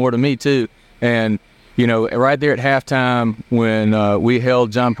little bit more to me too. And right there at halftime when we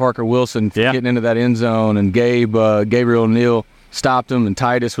held John Parker Wilson getting into that end zone, and Gabriel O'Neal stopped him, and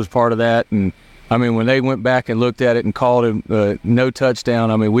Titus was part of that. And I mean, when they went back and looked at it and called him no touchdown,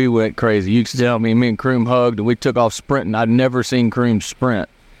 I mean, we went crazy. You could tell me and Croom hugged, and we took off sprinting. I'd never seen Croom sprint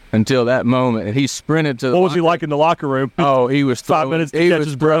until that moment, and he sprinted to. What was he like in the locker room? Oh, he was 5 minutes. He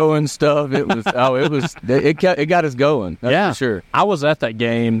was throwing stuff. It was. It got us going. That's for sure. I was at that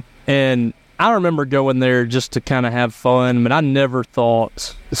game, and I remember going there just to kind of have fun, but I never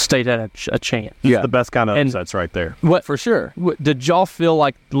thought the State had a chance. It's the best kind of upsets right there. What for sure? Did y'all feel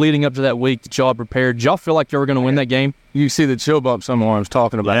like leading up to that week that y'all prepared? Did y'all feel like you were going to win that game? You see the chill bumps on my arms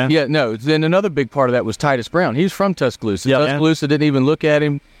talking about it. Yeah, no. Then another big part of that was Titus Brown. He's from Tuscaloosa. Tuscaloosa didn't even look at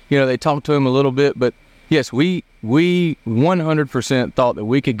him. They talked to him a little bit, but yes, we 100% thought that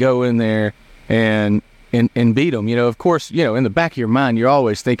we could go in there and beat them. Of course, in the back of your mind, you're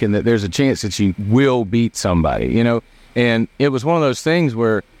always thinking that there's a chance that you will beat somebody, and it was one of those things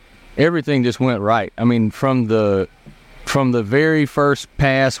where everything just went right. I mean, from the very first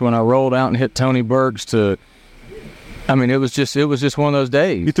pass when I rolled out and hit Tony Burks to, I mean, it was just one of those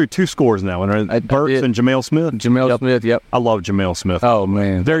days. You threw 2 scores now, Burks and Jamel Smith. Smith, yep. I love Jamel Smith. Oh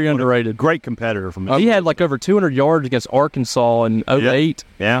man, very underrated. Great competitor from. He had like over 200 yards against Arkansas in 08.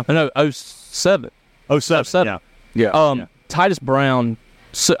 Yeah. No, 07. 07. Yeah. Titus Brown.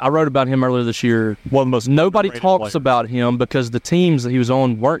 So I wrote about him earlier this year. One of the most nobody talks about him because the teams that he was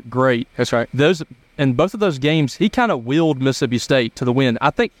on weren't great. That's right. In both of those games, he kind of willed Mississippi State to the win.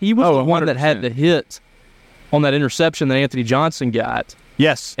 I think he was the one that had the hit on that interception that Anthony Johnson got.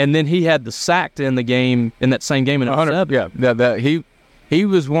 Yes. And then he had the sack to end the game in that same game in 07. Yeah. He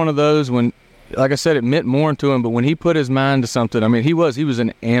was one of those when, like I said, it meant more to him, but when he put his mind to something, I mean, he was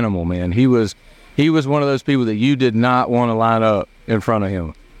an animal, man. He was one of those people that you did not want to line up in front of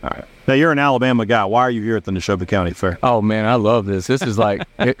him. All right. Now, you're an Alabama guy. Why are you here at the Neshoba County Fair? Oh, man, I love this. This is like,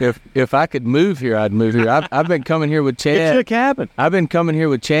 if I could move here, I'd move here. I've been coming here with Chad. Get you a cabin. I've been coming here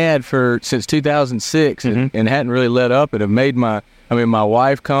with Chad since 2006 and hadn't really let up. And have made my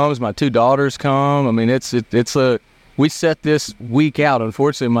wife comes, my 2 daughters come. I mean, we set this week out.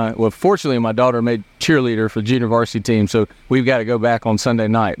 Fortunately, my daughter made cheerleader for the junior varsity team, so we've got to go back on Sunday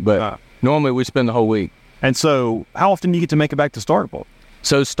night. But normally we spend the whole week. And so, how often do you get to make it back to Starkville?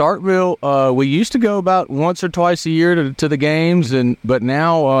 So Starkville, we used to go about once or twice a year to the games, but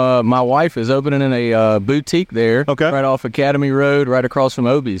now my wife is opening a boutique there, right off Academy Road, right across from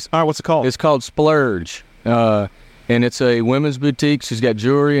Obie's. All right, what's it called? It's called Splurge, and it's a women's boutique. She's got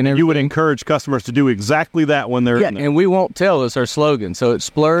jewelry and everything. You would encourage customers to do exactly that when they're in there. And we won't tell is our slogan. So it's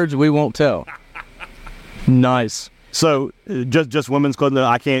Splurge, we won't tell. Nice. So just women's clothing.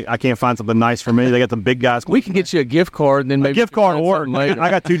 I can't find something nice for me. They got the big guys. We can get you a gift card, and then maybe a gift card will work. I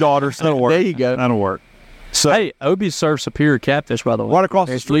got 2 daughters. That'll work. There you go. That'll work. So Hey, Obi serves Superior Catfish, by the way. right across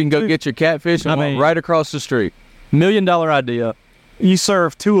the we street. can go get your catfish and walk right across the street. $1 million idea. You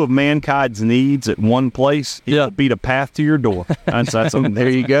serve 2 of mankind's needs at one place. It will be the path to your door. That's There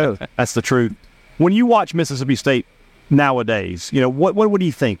you go. That's the truth. When you watch Mississippi State nowadays, what do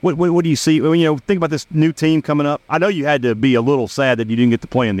you think? What do you see? Think about this new team coming up. I know you had to be a little sad that you didn't get to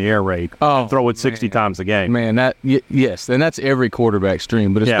play in the air raid. Oh, throw it 60 times a game. Man, yes, and that's every quarterback's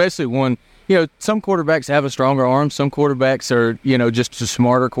dream, but especially one. Some quarterbacks have a stronger arm. Some quarterbacks are, just a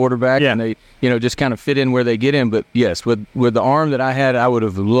smarter quarterback, and they, just kind of fit in where they get in. But yes, with the arm that I had, I would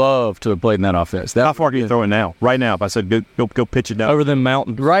have loved to have played in that offense. How far can you throw it now? Right now, if I said go pitch it down over them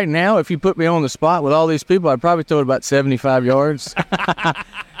mountains. Right now, if you put me on the spot with all these people, I'd probably throw it about 75 yards.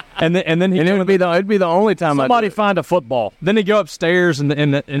 And then it'd be the only time somebody find a football. Then he'd go upstairs and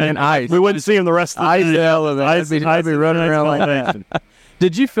ice. We wouldn't see him the rest of the day. I'd be running around like that.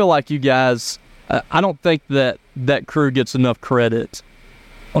 Did you feel like you guys? I don't think that crew gets enough credit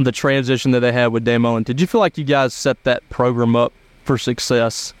on the transition that they had with Damo. And did you feel like you guys set that program up for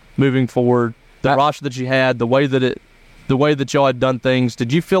success moving forward? The roster that you had, the way that y'all had done things.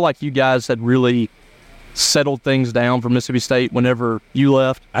 Did you feel like you guys had really settled things down for Mississippi State whenever you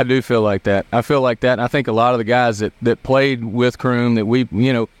left? I do feel like that. I feel like that. And I think a lot of the guys that played with Kroom, that we,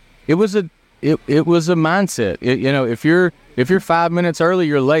 it was a mindset. If you're 5 minutes early,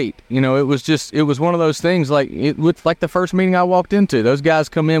 you're late. It was one of those things like the first meeting I walked into. Those guys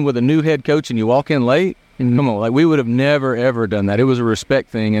come in with a new head coach and you walk in late. And come on, like we would have never ever done that. It was a respect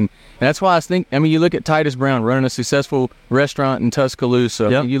thing, and that's why I think. You look at Titus Brown running a successful restaurant in Tuscaloosa.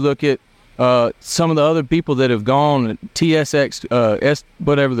 Yep. You look at some of the other people that have gone TSX,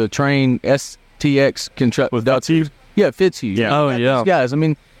 whatever the train STX contract with Fitzhugh. Yeah, Fitzhugh. Yeah. Oh yeah, these guys.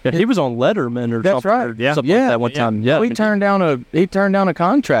 He was on Letterman or that's something. right. Yeah, something like that one time. Yeah, he turned down a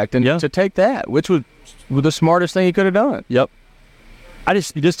contract and to take that, which was the smartest thing he could have done. Yep. It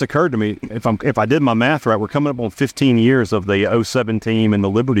just occurred to me, if I did my math right, we're coming up on 15 years of the 07 team and the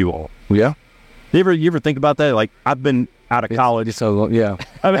Liberty Bowl. Yeah. You ever think about that? Like, I've been out of college. So yeah,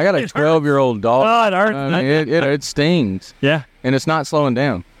 I got a 12-year-old dog. Oh, it hurts. It stings. Yeah, and it's not slowing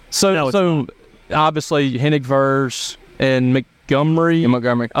down. So obviously Hennig and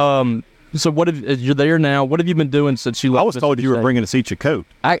Montgomery. So you're there now? What have you been doing since you left? I was told you were bringing us each a coat.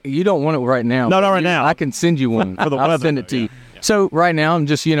 You don't want it right now. No, not right now. I can send you one. I'll send it to you. So right now I'm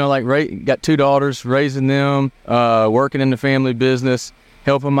just got 2 daughters, raising them, working in the family business,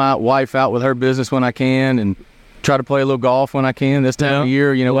 helping my wife out with her business when I can, and try to play a little golf when I can. This time of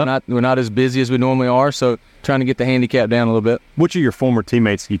year, we're not as busy as we normally are, so trying to get the handicap down a little bit. Which of your former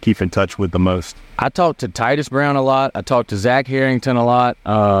teammates do you keep in touch with the most? I talked to Titus Brown a lot. I talked to Zach Harrington a lot.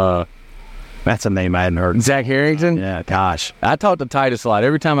 That's a name I hadn't heard. Zach Harrington? Yeah, gosh. I talk to Titus a lot.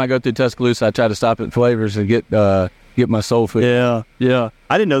 Every time I go through Tuscaloosa, I try to stop at Flavors and get my soul food. Yeah.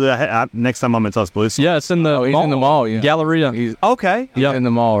 I didn't know that. Next time I'm in Tuscaloosa. Yeah, it's in the he's mall. in the mall. Yeah. Galleria. He's in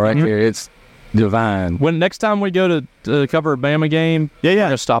the mall right there. It's divine. When next time we go to cover a Bama game, we're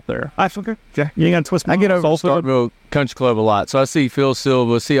gonna stop there. I forget. Yeah, you ain't gonna twist. I get over to Starkville Country Club a lot, so I see Phil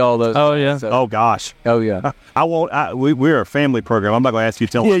Silva, see all those. Oh yeah. Oh gosh. Oh yeah. I won't. We're a family program. I'm not gonna ask you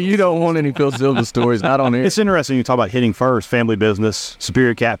to tell. Yeah, you don't want any Phil Silva stories. Not on here. It's interesting you talk about hitting first, family business,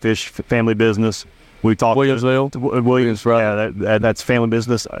 Superior Catfish, family business. We talked Williams, right? Yeah, that's family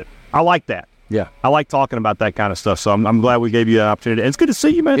business. I like that. Yeah, I like talking about that kind of stuff. So I'm glad we gave you an opportunity. And it's good to see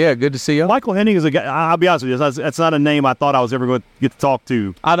you, man. Yeah, good to see you. Michael Hennig is a guy. I'll be honest with you. That's not a name I thought I was ever going to get to talk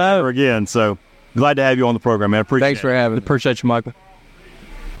to. I know. Ever again. So glad to have you on the program, man. Thanks for having me. Appreciate you, Michael.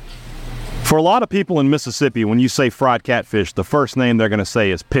 For a lot of people in Mississippi, when you say fried catfish, the first name they're going to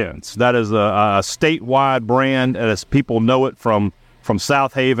say is Penn's. That is a statewide brand, as people know it from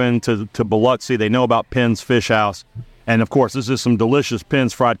South Haven to Biloxi. They know about Penn's Fish House. And, of course, this is some delicious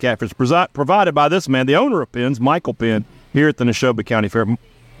Penn's fried catfish provided by this man, the owner of Penn's, Michael Penn, here at the Neshoba County Fair.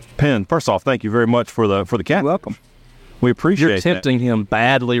 Penn, first off, thank you very much for the cat. You're welcome. We appreciate it. You're tempting him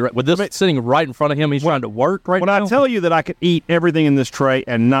badly. With this sitting right in front of him, he's trying to work right now. When I tell you that I could eat everything in this tray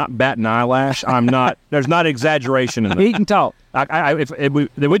and not bat an eyelash, I'm not. There's not exaggeration in it. Eat and talk.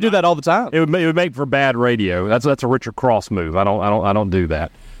 We do that all the time. It would make for bad radio. That's a Richard Cross move. I don't do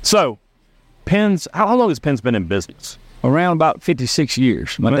that. So, Penn's. How long has Penn's been in business? Around about 56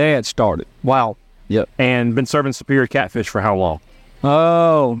 years. My dad started. Wow. Yep. And been serving Superior Catfish for how long?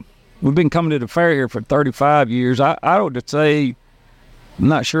 Oh, we've been coming to the fair here for 35 years. I would say, I'm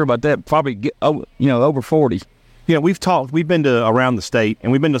not sure about that. Probably over 40. we've been to around the state,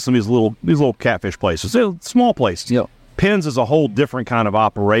 and we've been to some of these little catfish places. They're small places. Yep. Pens is a whole different kind of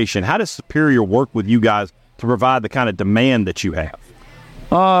operation. How does Superior work with you guys to provide the kind of demand that you have?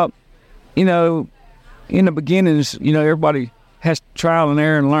 In the beginnings, everybody has trial and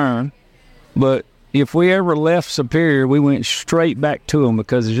error and learn. But if we ever left Superior, we went straight back to them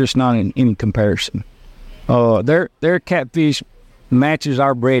because there's just not any comparison. Their catfish matches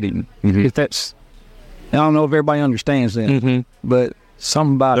our breading. Mm-hmm. If that's, I don't know if everybody understands that, but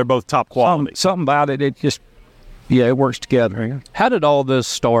something about They're both top quality. Something about it, it works together. How did all this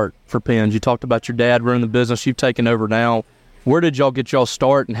start for Pens? You talked about your dad running the business. You've taken over now. Where did y'all get y'all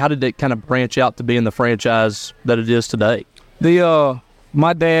start, and how did it kind of branch out to being the franchise that it is today?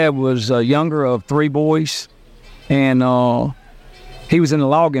 My dad was younger of three boys, and he was in the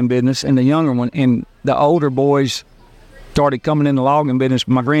logging business, and the younger one, and the older boys started coming in the logging business.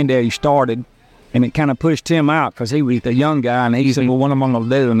 My granddaddy started, and it kind of pushed him out because he was the young guy, and he said, well, what am I going to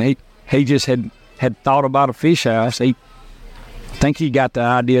do? And he just had thought about a fish house. I think he got the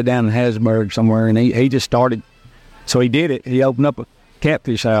idea down in Hattiesburg somewhere, and he just started. So he did it. He opened up a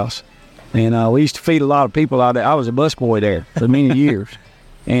catfish house, and we used to feed a lot of people out there. I was a busboy there for many years,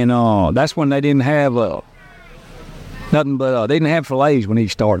 and that's when they didn't have nothing but they didn't have fillets when he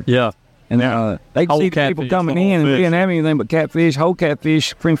started. Yeah. And they could see the people coming in, and we didn't have anything but catfish, whole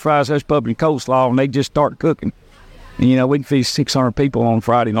catfish, french fries, hush puppies, and coleslaw, and they just start cooking. And, we'd feed 600 people on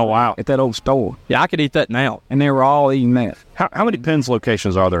Friday night at that old store. Yeah, I could eat that now. And they were all eating that. How many Pens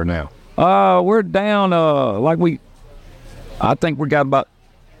locations are there now? We're down, I think we got about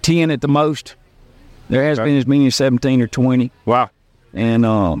 10 at the most. There has been as many as 17 or 20. Wow.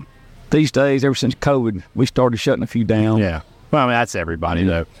 And these days, ever since COVID, we started shutting a few down. Yeah. Well, I mean, that's everybody,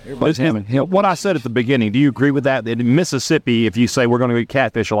 though. Everybody's having help. What I said at the beginning, do you agree with that? That in Mississippi, if you say we're going to eat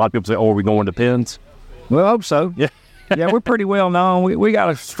catfish, a lot of people say, are we going to Pens? Well, I hope so. Yeah. Yeah, we're pretty well known. We got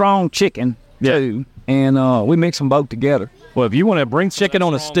a strong chicken, too, and we mix them both together. Well, if you want to bring chicken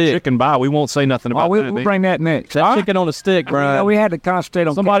on a stick, chicken by, we won't say nothing about that. We'll bring that next. That chicken on a stick, Brian. We had to concentrate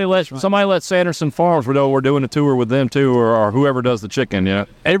on somebody let Sanderson Farms know we're doing a tour with them too, or whoever does the chicken. Yeah.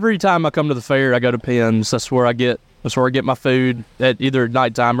 Every time I come to the fair, I go to Pens. That's where I get my food at either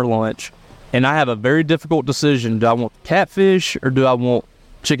nighttime or lunch, and I have a very difficult decision: do I want catfish or do I want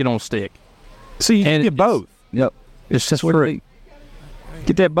chicken on a stick? See, you can get both. Yep, it's just free.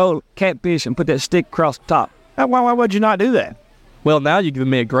 Get that bowl of catfish and put that stick across the top. Why would you not do that? Well, now you've given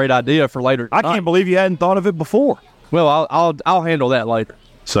me a great idea for later. I can't believe you hadn't thought of it before. Well, I'll handle that later.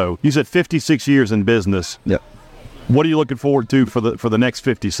 So you said 56 years in business. Yep. What are you looking forward to for the next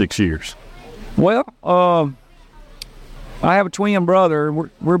 56 years? Well, I have a twin brother.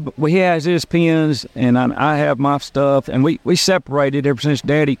 He has his pens, and I have my stuff, and we separated ever since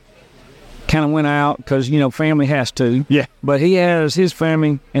Daddy kind of went out because family has to. Yeah. But he has his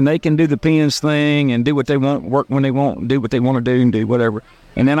family, and they can do the pens thing and do what they want, work when they want, do what they want to do, and do whatever.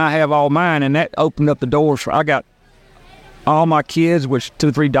 And then I have all mine, and that opened up the doors for. I got all my kids, which 2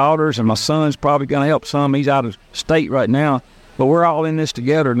 or 3 daughters, and my son's probably going to help some. He's out of state right now, but we're all in this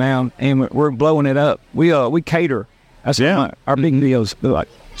together now, and we're blowing it up. We cater. That's our big deal is like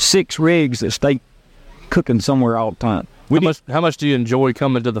 6 rigs that stay cooking somewhere all the time. How much do you enjoy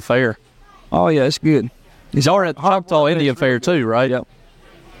coming to the fair? Oh, yeah, it's good. Y'all are at the Choctaw Indian Fair, too, right? Yep.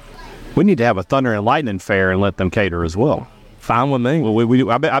 We need to have a Thunder and Lightning Fair and let them cater as well. Fine with me.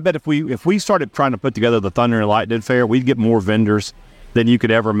 Well, I bet if we started trying to put together the Thunder and Lightning Fair, we'd get more vendors than you could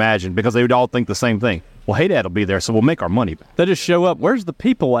ever imagine because they would all think the same thing. Well, Hadad will be there, so we'll make our money back. They just show up. Where's the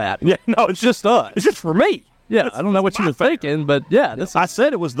people at? Yeah, no, it's just us. It's just for me. Yeah, I don't know what you were thinking, but yeah. I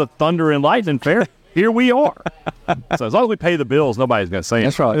said it was the Thunder and Lightning Fair. Here we are. So as long as we pay the bills, nobody's going to say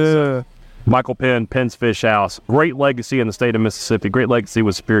That's anything. right. Michael Penn, Penn's Fish House. Great legacy in the state of Mississippi. Great legacy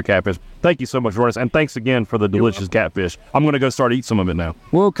with Superior Catfish. Thank you so much for us, and thanks again for the delicious catfish. I'm going to go start eating some of it now.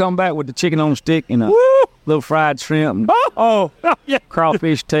 We'll come back with the chicken on a stick and a little fried shrimp. Yeah.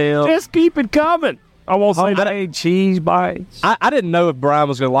 Crawfish tail. Just keep it coming. I won't say that. Homemade cheese bites. I didn't know if Brian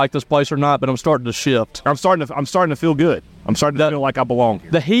was going to like this place or not, but I'm starting to shift. I'm starting to feel good. I'm starting to feel like I belong here.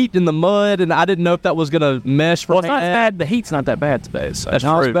 The heat and the mud, and I didn't know if that was going to mesh for Well, it's not bad. The heat's not that bad today. So it's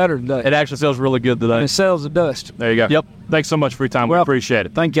better today. It actually feels really good today. And it sells the dust. There you go. Yep. Thanks so much for your time. We appreciate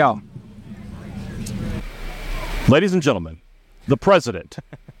it. Thank y'all. Ladies and gentlemen, the president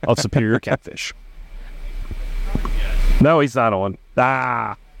of Superior Catfish. No, he's not on.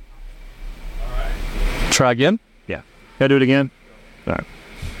 Try again? Yeah. Can I do it again? All right.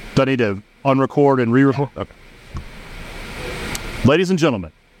 Do I need to unrecord and re-record? Okay. Ladies and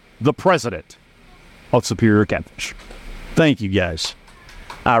gentlemen, the president of Superior Catfish. Thank you, guys.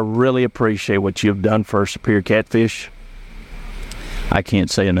 I really appreciate what you've done for Superior Catfish. I can't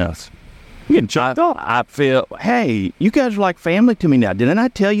say enough. I feel, hey, you guys are like family to me now. Didn't I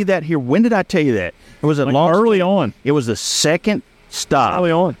tell you that here? When did I tell you that? It was early on. It was the second stop.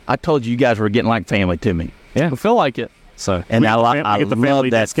 Early on. I told you guys were getting like family to me. Yeah. I feel like it. So, and I get the family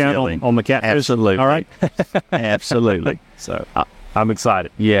love that discount feeling. on the catfish. Absolutely. All right. Absolutely. So I'm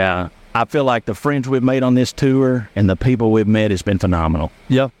excited. Yeah. I feel like the friends we've made on this tour and the people we've met has been phenomenal.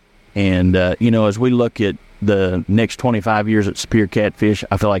 Yeah. And, as we look at the next 25 years at Superior Catfish,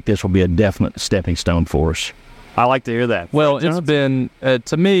 I feel like this will be a definite stepping stone for us. I like to hear that. Well, it's been,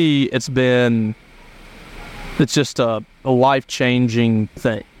 to me, it's just a life-changing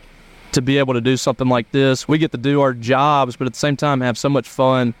thing to be able to do something like this. We get to do our jobs, but at the same time have so much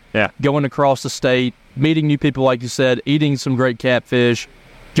fun going across the state, meeting new people, like you said, eating some great catfish,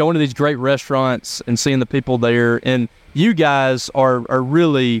 going to these great restaurants and seeing the people there. And you guys are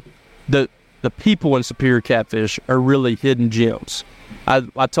really, the people in Superior Catfish are really hidden gems.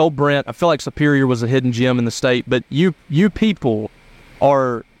 I told Brent, I feel like Superior was a hidden gem in the state, but you people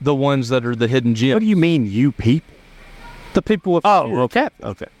are the ones that are the hidden gems. What do you mean, you people? The people of Superior Catfish.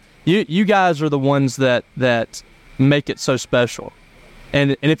 Okay. You guys are the ones that make it so special.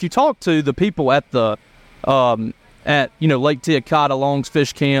 And if you talk to the people at the Lake Teocata, Long's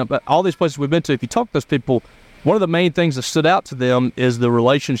Fish Camp, all these places we've been to, if you talk to those people, one of the main things that stood out to them is the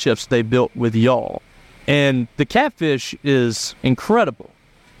relationships they built with y'all. And the catfish is incredible.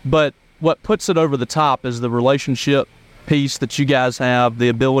 But what puts it over the top is the relationship piece that you guys have, the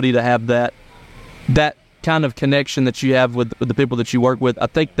ability to have that kind of connection that you have with the people that you work with. I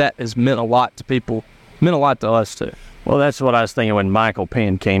think that has meant a lot to people, meant a lot to us too. Well, that's what I was thinking when Michael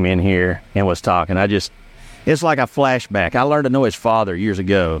Penn came in here and was talking. It's like a flashback. I learned to know his father years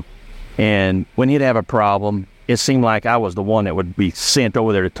ago, and when he'd have a problem, it seemed like I was the one that would be sent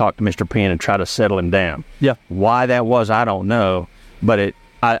over there to talk to Mr. Penn and try to settle him down. Yeah. Why that was, I don't know, but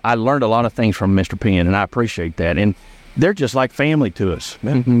I learned a lot of things from Mr. Penn, and I appreciate that. And they're just like family to us.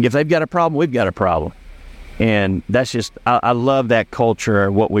 Mm-hmm. If they've got a problem, we've got a problem. And that's just, I love that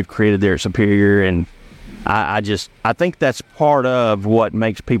culture, what we've created there at Superior, and I think that's part of what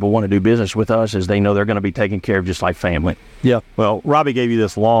makes people want to do business with us is they know they're going to be taken care of just like family. Yeah. Well, Robbie gave you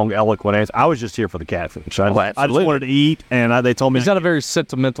this long, eloquent answer. I was just here for the catfish. I just wanted to eat, and they told me he's not a very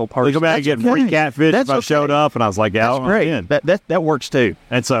sentimental person. They go back and get free catfish if I showed up, and I was like, yeah, that's great. That works too.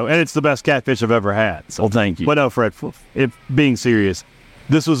 And it's the best catfish I've ever had. So. Well, thank you. But no, Fred, if being serious,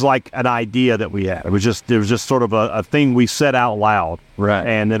 this was like an idea that we had. It was just sort of a thing we said out loud. Right.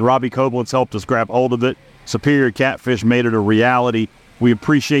 And then Robbie Koblenz helped us grab hold of it. Superior Catfish made it a reality. We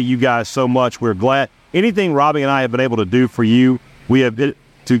appreciate you guys so much. We're glad. Anything Robbie and I have been able to do for you, we have,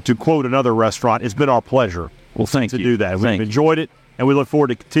 to quote another restaurant, it's been our pleasure. Well, thank you. To do that. We've enjoyed it, and we look forward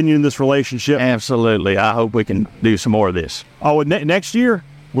to continuing this relationship. Absolutely. I hope we can do some more of this. Oh, and next year,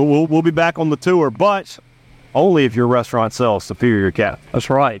 we'll be back on the tour, but only if your restaurant sells Superior Catfish. That's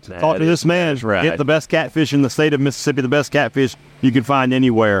right. Talk to this man. Right. Get the best catfish in the state of Mississippi, the best catfish you can find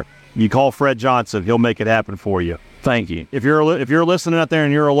anywhere. You call Fred Johnson, he'll make it happen for you. Thank you. If you're listening out there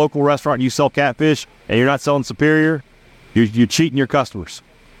and you're a local restaurant and you sell catfish and you're not selling Superior, you're cheating your customers.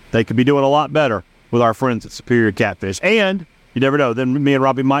 They could be doing a lot better with our friends at Superior Catfish. And you never know, then me and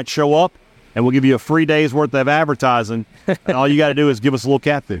Robbie might show up and we'll give you a free day's worth of advertising. And all you got to do is give us a little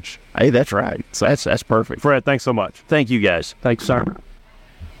catfish. Hey, that's right. So that's perfect. Fred, thanks so much. Thank you, guys. Thanks, sir.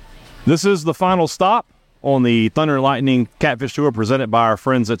 This is the final stop on the Thunder and Lightning Catfish Tour presented by our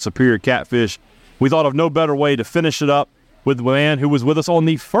friends at Superior Catfish. We thought of no better way to finish it up with the man who was with us on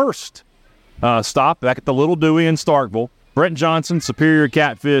the first stop back at the Little Dewey in Starkville. Brent Johnson, Superior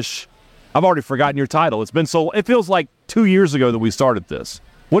Catfish. I've already forgotten your title. It feels like 2 years ago that we started this.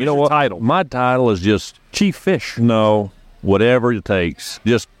 What is your title? My title is just Chief Fish. No, whatever it takes.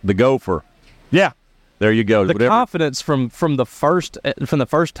 Just the gopher. Yeah. There you go. The confidence from the first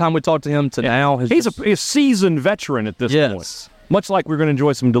time we talked to him to now. He's a seasoned veteran at this point. Much like we're going to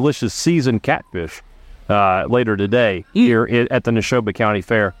enjoy some delicious seasoned catfish later today here at the Neshoba County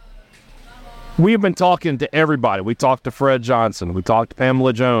Fair. We have been talking to everybody. We talked to Fred Johnson. We talked to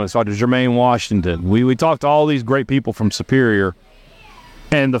Pamela Jones. Talked to Jermaine Washington. We talked to all these great people from Superior.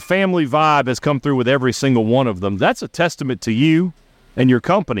 And the family vibe has come through with every single one of them. That's a testament to you and your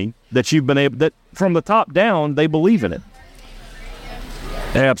company that you've been able, that from the top down, they believe in it.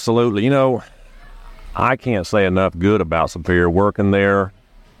 Absolutely. I can't say enough good about Superior working there.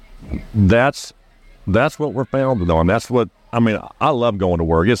 That's what we're founded on. I love going to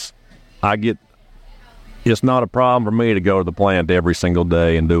work. It's not a problem for me to go to the plant every single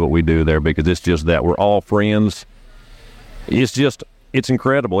day and do what we do there because it's just that we're all friends. It's just it's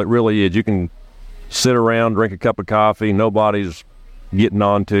incredible. It really is. You can sit around, drink a cup of coffee. Nobody's getting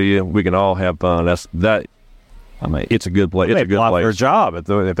on to you. We can all have fun. I mean, it's a good place. It's a good place. For a job,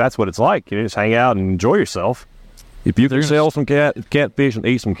 if that's what it's like, you just hang out and enjoy yourself. If you can sell some catfish and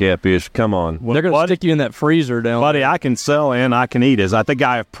eat some catfish, come on. They're going to stick you in that freezer down buddy, I can sell and I can eat, as I think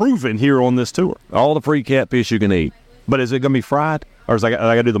I have proven here on this tour. All the free catfish you can eat. But is it going to be fried, or is I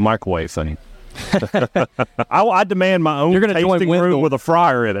got to do the microwave thing? I demand my own tasting room with a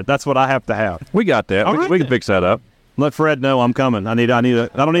fryer in it. That's what I have to have. We got that. We can fix that up. Let Fred know I'm coming. I don't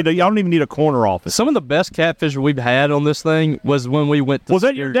even need a corner office. Some of the best catfish we've had on this thing was when we went to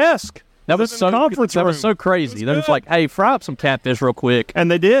at your desk. That was so crazy. They're just like, hey, fry up some catfish real quick. And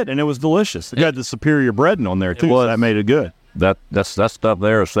they did, and it was delicious. It had the Superior breading on there too. So that made it good. That stuff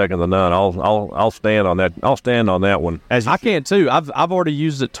there is second to none. I'll stand on that. I'll stand on that one. I can too. I've already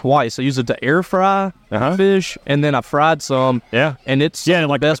used it twice. I used it to air fry fish, and then I fried some. Yeah, and it's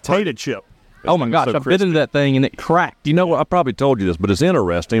like best potato chip. Oh my gosh! I bit into that thing and it cracked. You know what? I probably told you this, but it's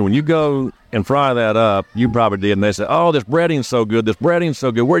interesting. When you go and fry that up, you probably did, and they say, "Oh, this breading's so good. This breading's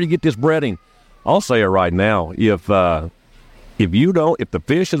so good. Where do you get this breading?" I'll say it right now. If the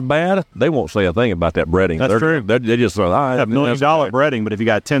fish is bad, they won't say a thing about that breading. That's true. They just say, "I have $1 million breading," but if you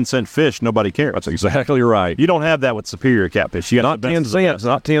got 10-cent fish, nobody cares. That's exactly right. You don't have that with Superior Catfish. You got not 10 cents.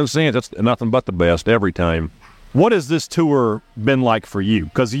 Not 10 cents. It's nothing but the best every time. What has this tour been like for you?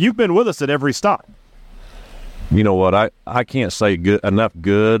 Because you've been with us at every stop. You know what? I can't say enough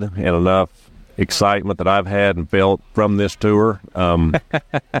good and enough excitement that I've had and felt from this tour.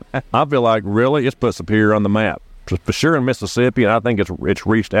 I feel like really it's put Superior on the map. For sure in Mississippi, and I think it's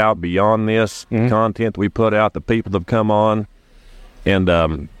reached out beyond this content that we put out, the people that have come on.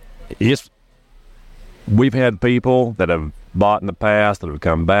 And we've had people that have bought in the past that have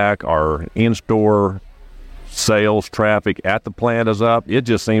come back. Our in-store sales traffic at the plant is up. It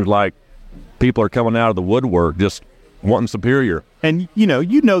just seems like people are coming out of the woodwork just wanting Superior. And you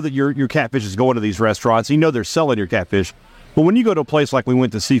know that your catfish is going to these restaurants. You know they're selling your catfish. But when you go to a place like we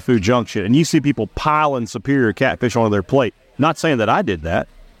went to Seafood Junction and you see people piling Superior catfish onto their plate, not saying that I did that,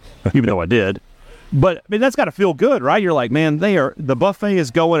 even though I did, but I mean that's got to feel good, right? You're like, man, the buffet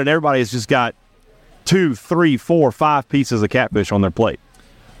is going and everybody has just got 2, 3, 4, 5 pieces of catfish on their plate.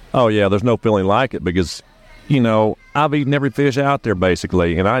 Oh yeah, there's no feeling like it because I've eaten every fish out there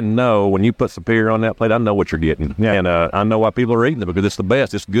basically, and I know when you put Superior on that plate, I know what you're getting, and I know why people are eating it because it's the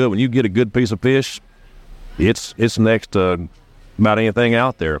best. It's good when you get a good piece of fish. It's next to about anything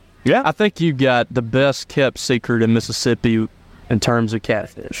out there. Yeah, I think you got the best kept secret in Mississippi in terms of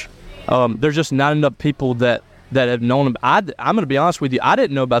catfish. There's just not enough people that have known them. I'm going to be honest with you. I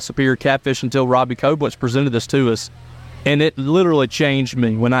didn't know about Superior Catfish until Robbie Koblenz presented this to us, and it literally changed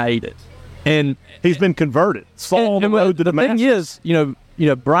me when I ate it. And he's been converted. The thing is,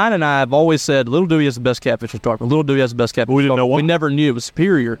 Brian and I have always said Little Dewey is the best catfish in Starkville. Little Dewey has the best catfish. We didn't know what. We never knew it was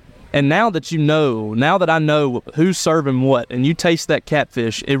Superior. And now that now that I know who's serving what, and you taste that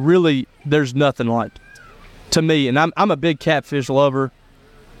catfish, it really, there's nothing like it to me. And I'm a big catfish lover.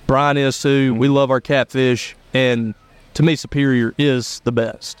 Brian is too. We love our catfish. And to me, Superior is the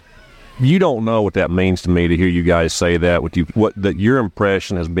best. You don't know what that means to me to hear you guys say that. That your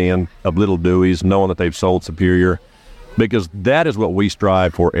impression has been of Little Dewey's, knowing that they've sold Superior, because that is what we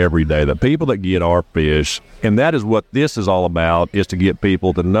strive for every day. The people that get our fish, and that is what this is all about, is to get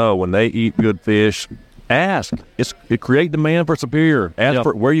people to know when they eat good fish. Ask. It create demand for Superior. Ask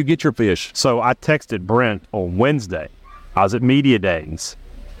for where you get your fish. So I texted Brent on Wednesday. I was at Media Days,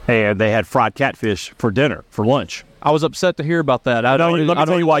 and they had fried catfish for dinner, for lunch. I was upset to hear about that. Let me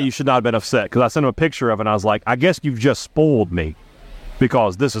tell you why you should not have been upset, because I sent him a picture of it, and I was like, I guess you've just spoiled me,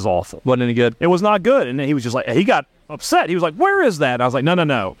 because this is awesome. Wasn't any good? It was not good. And then he was just like, he got upset. He was like, where is that? And I was like,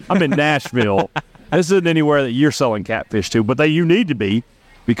 no. I'm in Nashville. This isn't anywhere that you're selling catfish to, but you need to be,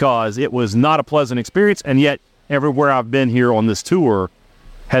 because it was not a pleasant experience, and yet everywhere I've been here on this tour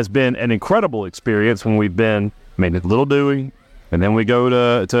has been an incredible experience when we've been, at Little Dewey, and then we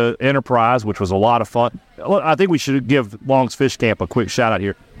go to Enterprise, which was a lot of fun. I think we should give Long's Fish Camp a quick shout-out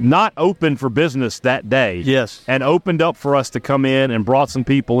here. Not open for business that day. Yes. And opened up for us to come in and brought some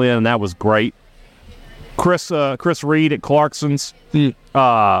people in, and that was great. Chris Reed at Clarkson's, one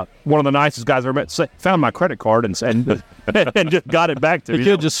of the nicest guys I ever met, found my credit card and just got it back to me. He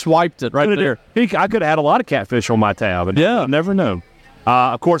could have just swiped it right there. I could have had a lot of catfish on my tab, and I've never known.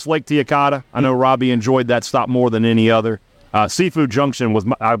 Of course, Lake Teocata. I know Robbie enjoyed that stop more than any other. Seafood Junction was,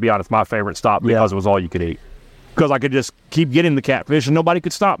 I'll be honest, my favorite stop because it was all you could eat. Because I could just keep getting the catfish and nobody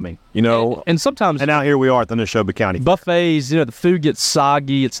could stop me. And sometimes... And now here we are at the Neshoba County Fair. Buffets, the food gets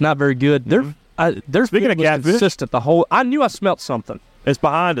soggy. It's not very good. their Speaking food of was catfish. consistent the whole. I knew I smelled something. It's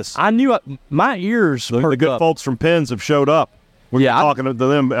behind us. I knew my ears. The perked good up. folks from Penn's have showed up. We're Yeah, talking to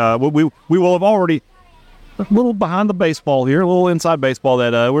them. We will have already a little behind the baseball here, a little inside baseball.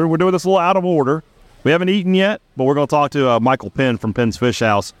 That we're doing this a little out of order. We haven't eaten yet, but we're going to talk to Michael Penn from Penn's Fish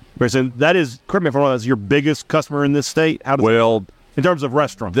House. That is, correct me if I'm wrong, that's your biggest customer in this state. Well, in terms of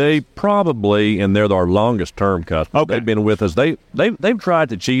restaurants, they probably, and they're our longest term customer. Okay. They've been with us. They've tried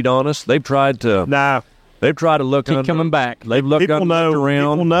to cheat on us. They've tried to. Nah. They've tried to look Keep coming back. They've looked People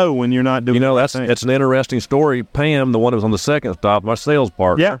around. People know when you're not doing. That's an interesting story. Pam, the one that was on the second stop, my sales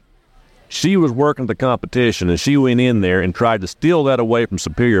partner. Yeah. She was working the competition, and she went in there and tried to steal that away from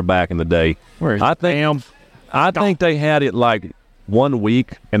Superior back in the day. I think they had it like 1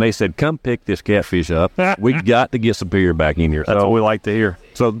 week, and they said, "Come pick this catfish up. We got to get Superior back in here." That's what we like to hear.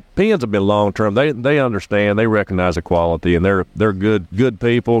 So Pens have been long term. They understand. They recognize the quality, and they're good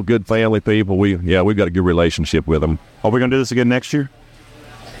people, good family people. We've got a good relationship with them. Are we going to do this again next year?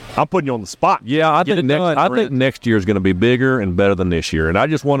 I'm putting you on the spot. Yeah, I think next year is going to be bigger and better than this year. And I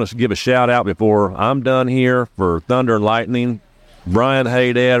just want to give a shout out before I'm done here for Thunder and Lightning. Brian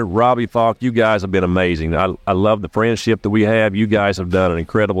Hadad, Robbie Faulk, you guys have been amazing. I love the friendship that we have. You guys have done an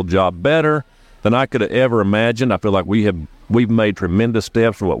incredible job, better than I could have ever imagined. I feel like we've made tremendous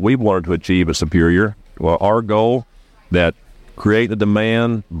steps for what we wanted to achieve at Superior. Well, our goal, that create the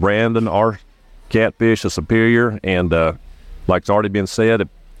demand, branding our catfish at Superior, and like it's already been said, if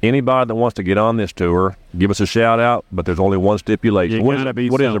anybody that wants to get on this tour, give us a shout out, but there's only one stipulation. What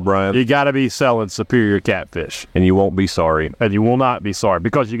is it, Brian? You got to be selling Superior Catfish. And you won't be sorry. And you will not be sorry,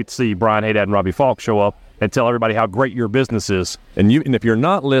 because you get to see Brian Hadad and Robbie Faulk show up and tell everybody how great your business is. And if you're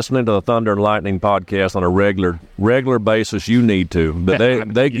not listening to the Thunder and Lightning podcast on a regular basis, you need to. But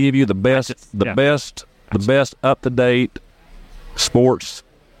they give you the best up to date sports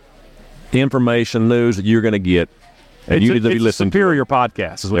information news that you're going to get. And you need to be listening. Superior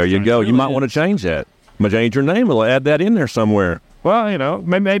podcast. There you go. You might want to change that. Change your name. We'll add that in there somewhere. Well,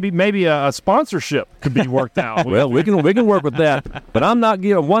 maybe a sponsorship could be worked out. Well, we can work with that. But I'm not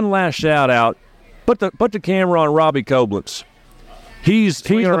giving one last shout out. Put the camera on Robbie Koblenz. He's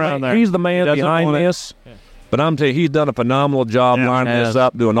the man behind this. But I'm telling you, he's done a phenomenal job lining this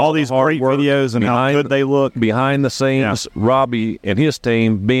up, doing all these great videos and how good they look behind the scenes. Yeah. Robbie and his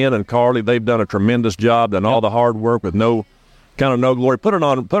team, Ben and Carly, they've done a tremendous job, done all the hard work with no glory. Put it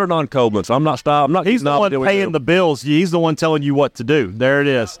on Koblenz. I'm not stopping. He's the one paying the bills. He's the one telling you what to do. There it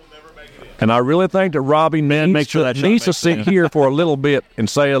is. And I really think that Robbie needs to sit here for a little bit and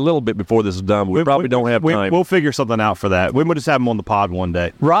say a little bit before this is done. We probably don't have time. We'll figure something out for that. We might just have him on the pod one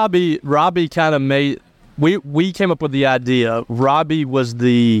day. Robbie kind of made. We came up with the idea. Robbie was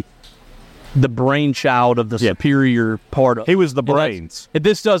the brainchild of the Superior part of it. He was the brains.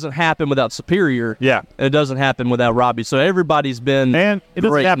 This doesn't happen without Superior. Yeah. It doesn't happen without Robbie. So everybody's been And it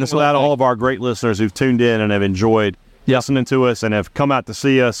doesn't happen without all of our great listeners who've tuned in and have enjoyed listening to us and have come out to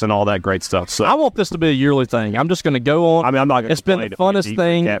see us and all that great stuff. So I want this to be a yearly thing. I'm just going to go on. I'm not going to. It's been the funnest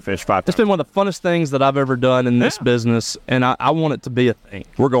thing. Catfish 5 times. It's been one of the funnest things that I've ever done in this business, and I want it to be a thing.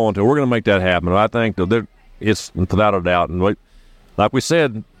 We're going to make that happen. I think that it's without a doubt. And like we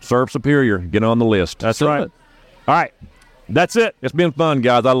said, serve Superior. Get on the list. That's right. All right. That's it. It's been fun,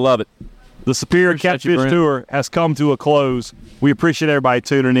 guys. I love it. The Superior Catfish Tour has come to a close. We appreciate everybody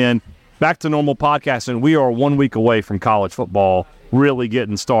tuning in. Back to normal podcasting. We are 1 week away from college football really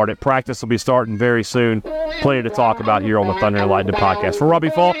getting started. Practice will be starting very soon. Plenty to talk about here on the Thunder and Lightning podcast. For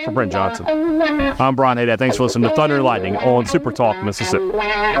Robbie Faulk, for Brent Johnson, I'm Brian Hadad. Thanks for listening to Thunder and Lightning on SuperTalk Mississippi.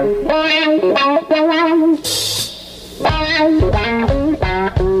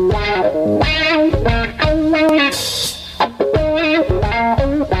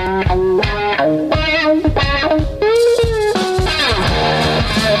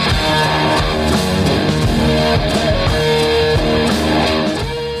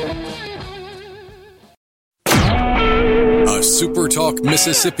 SuperTalk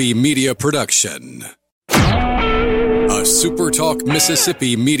Mississippi Media Production. A SuperTalk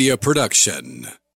Mississippi Media Production.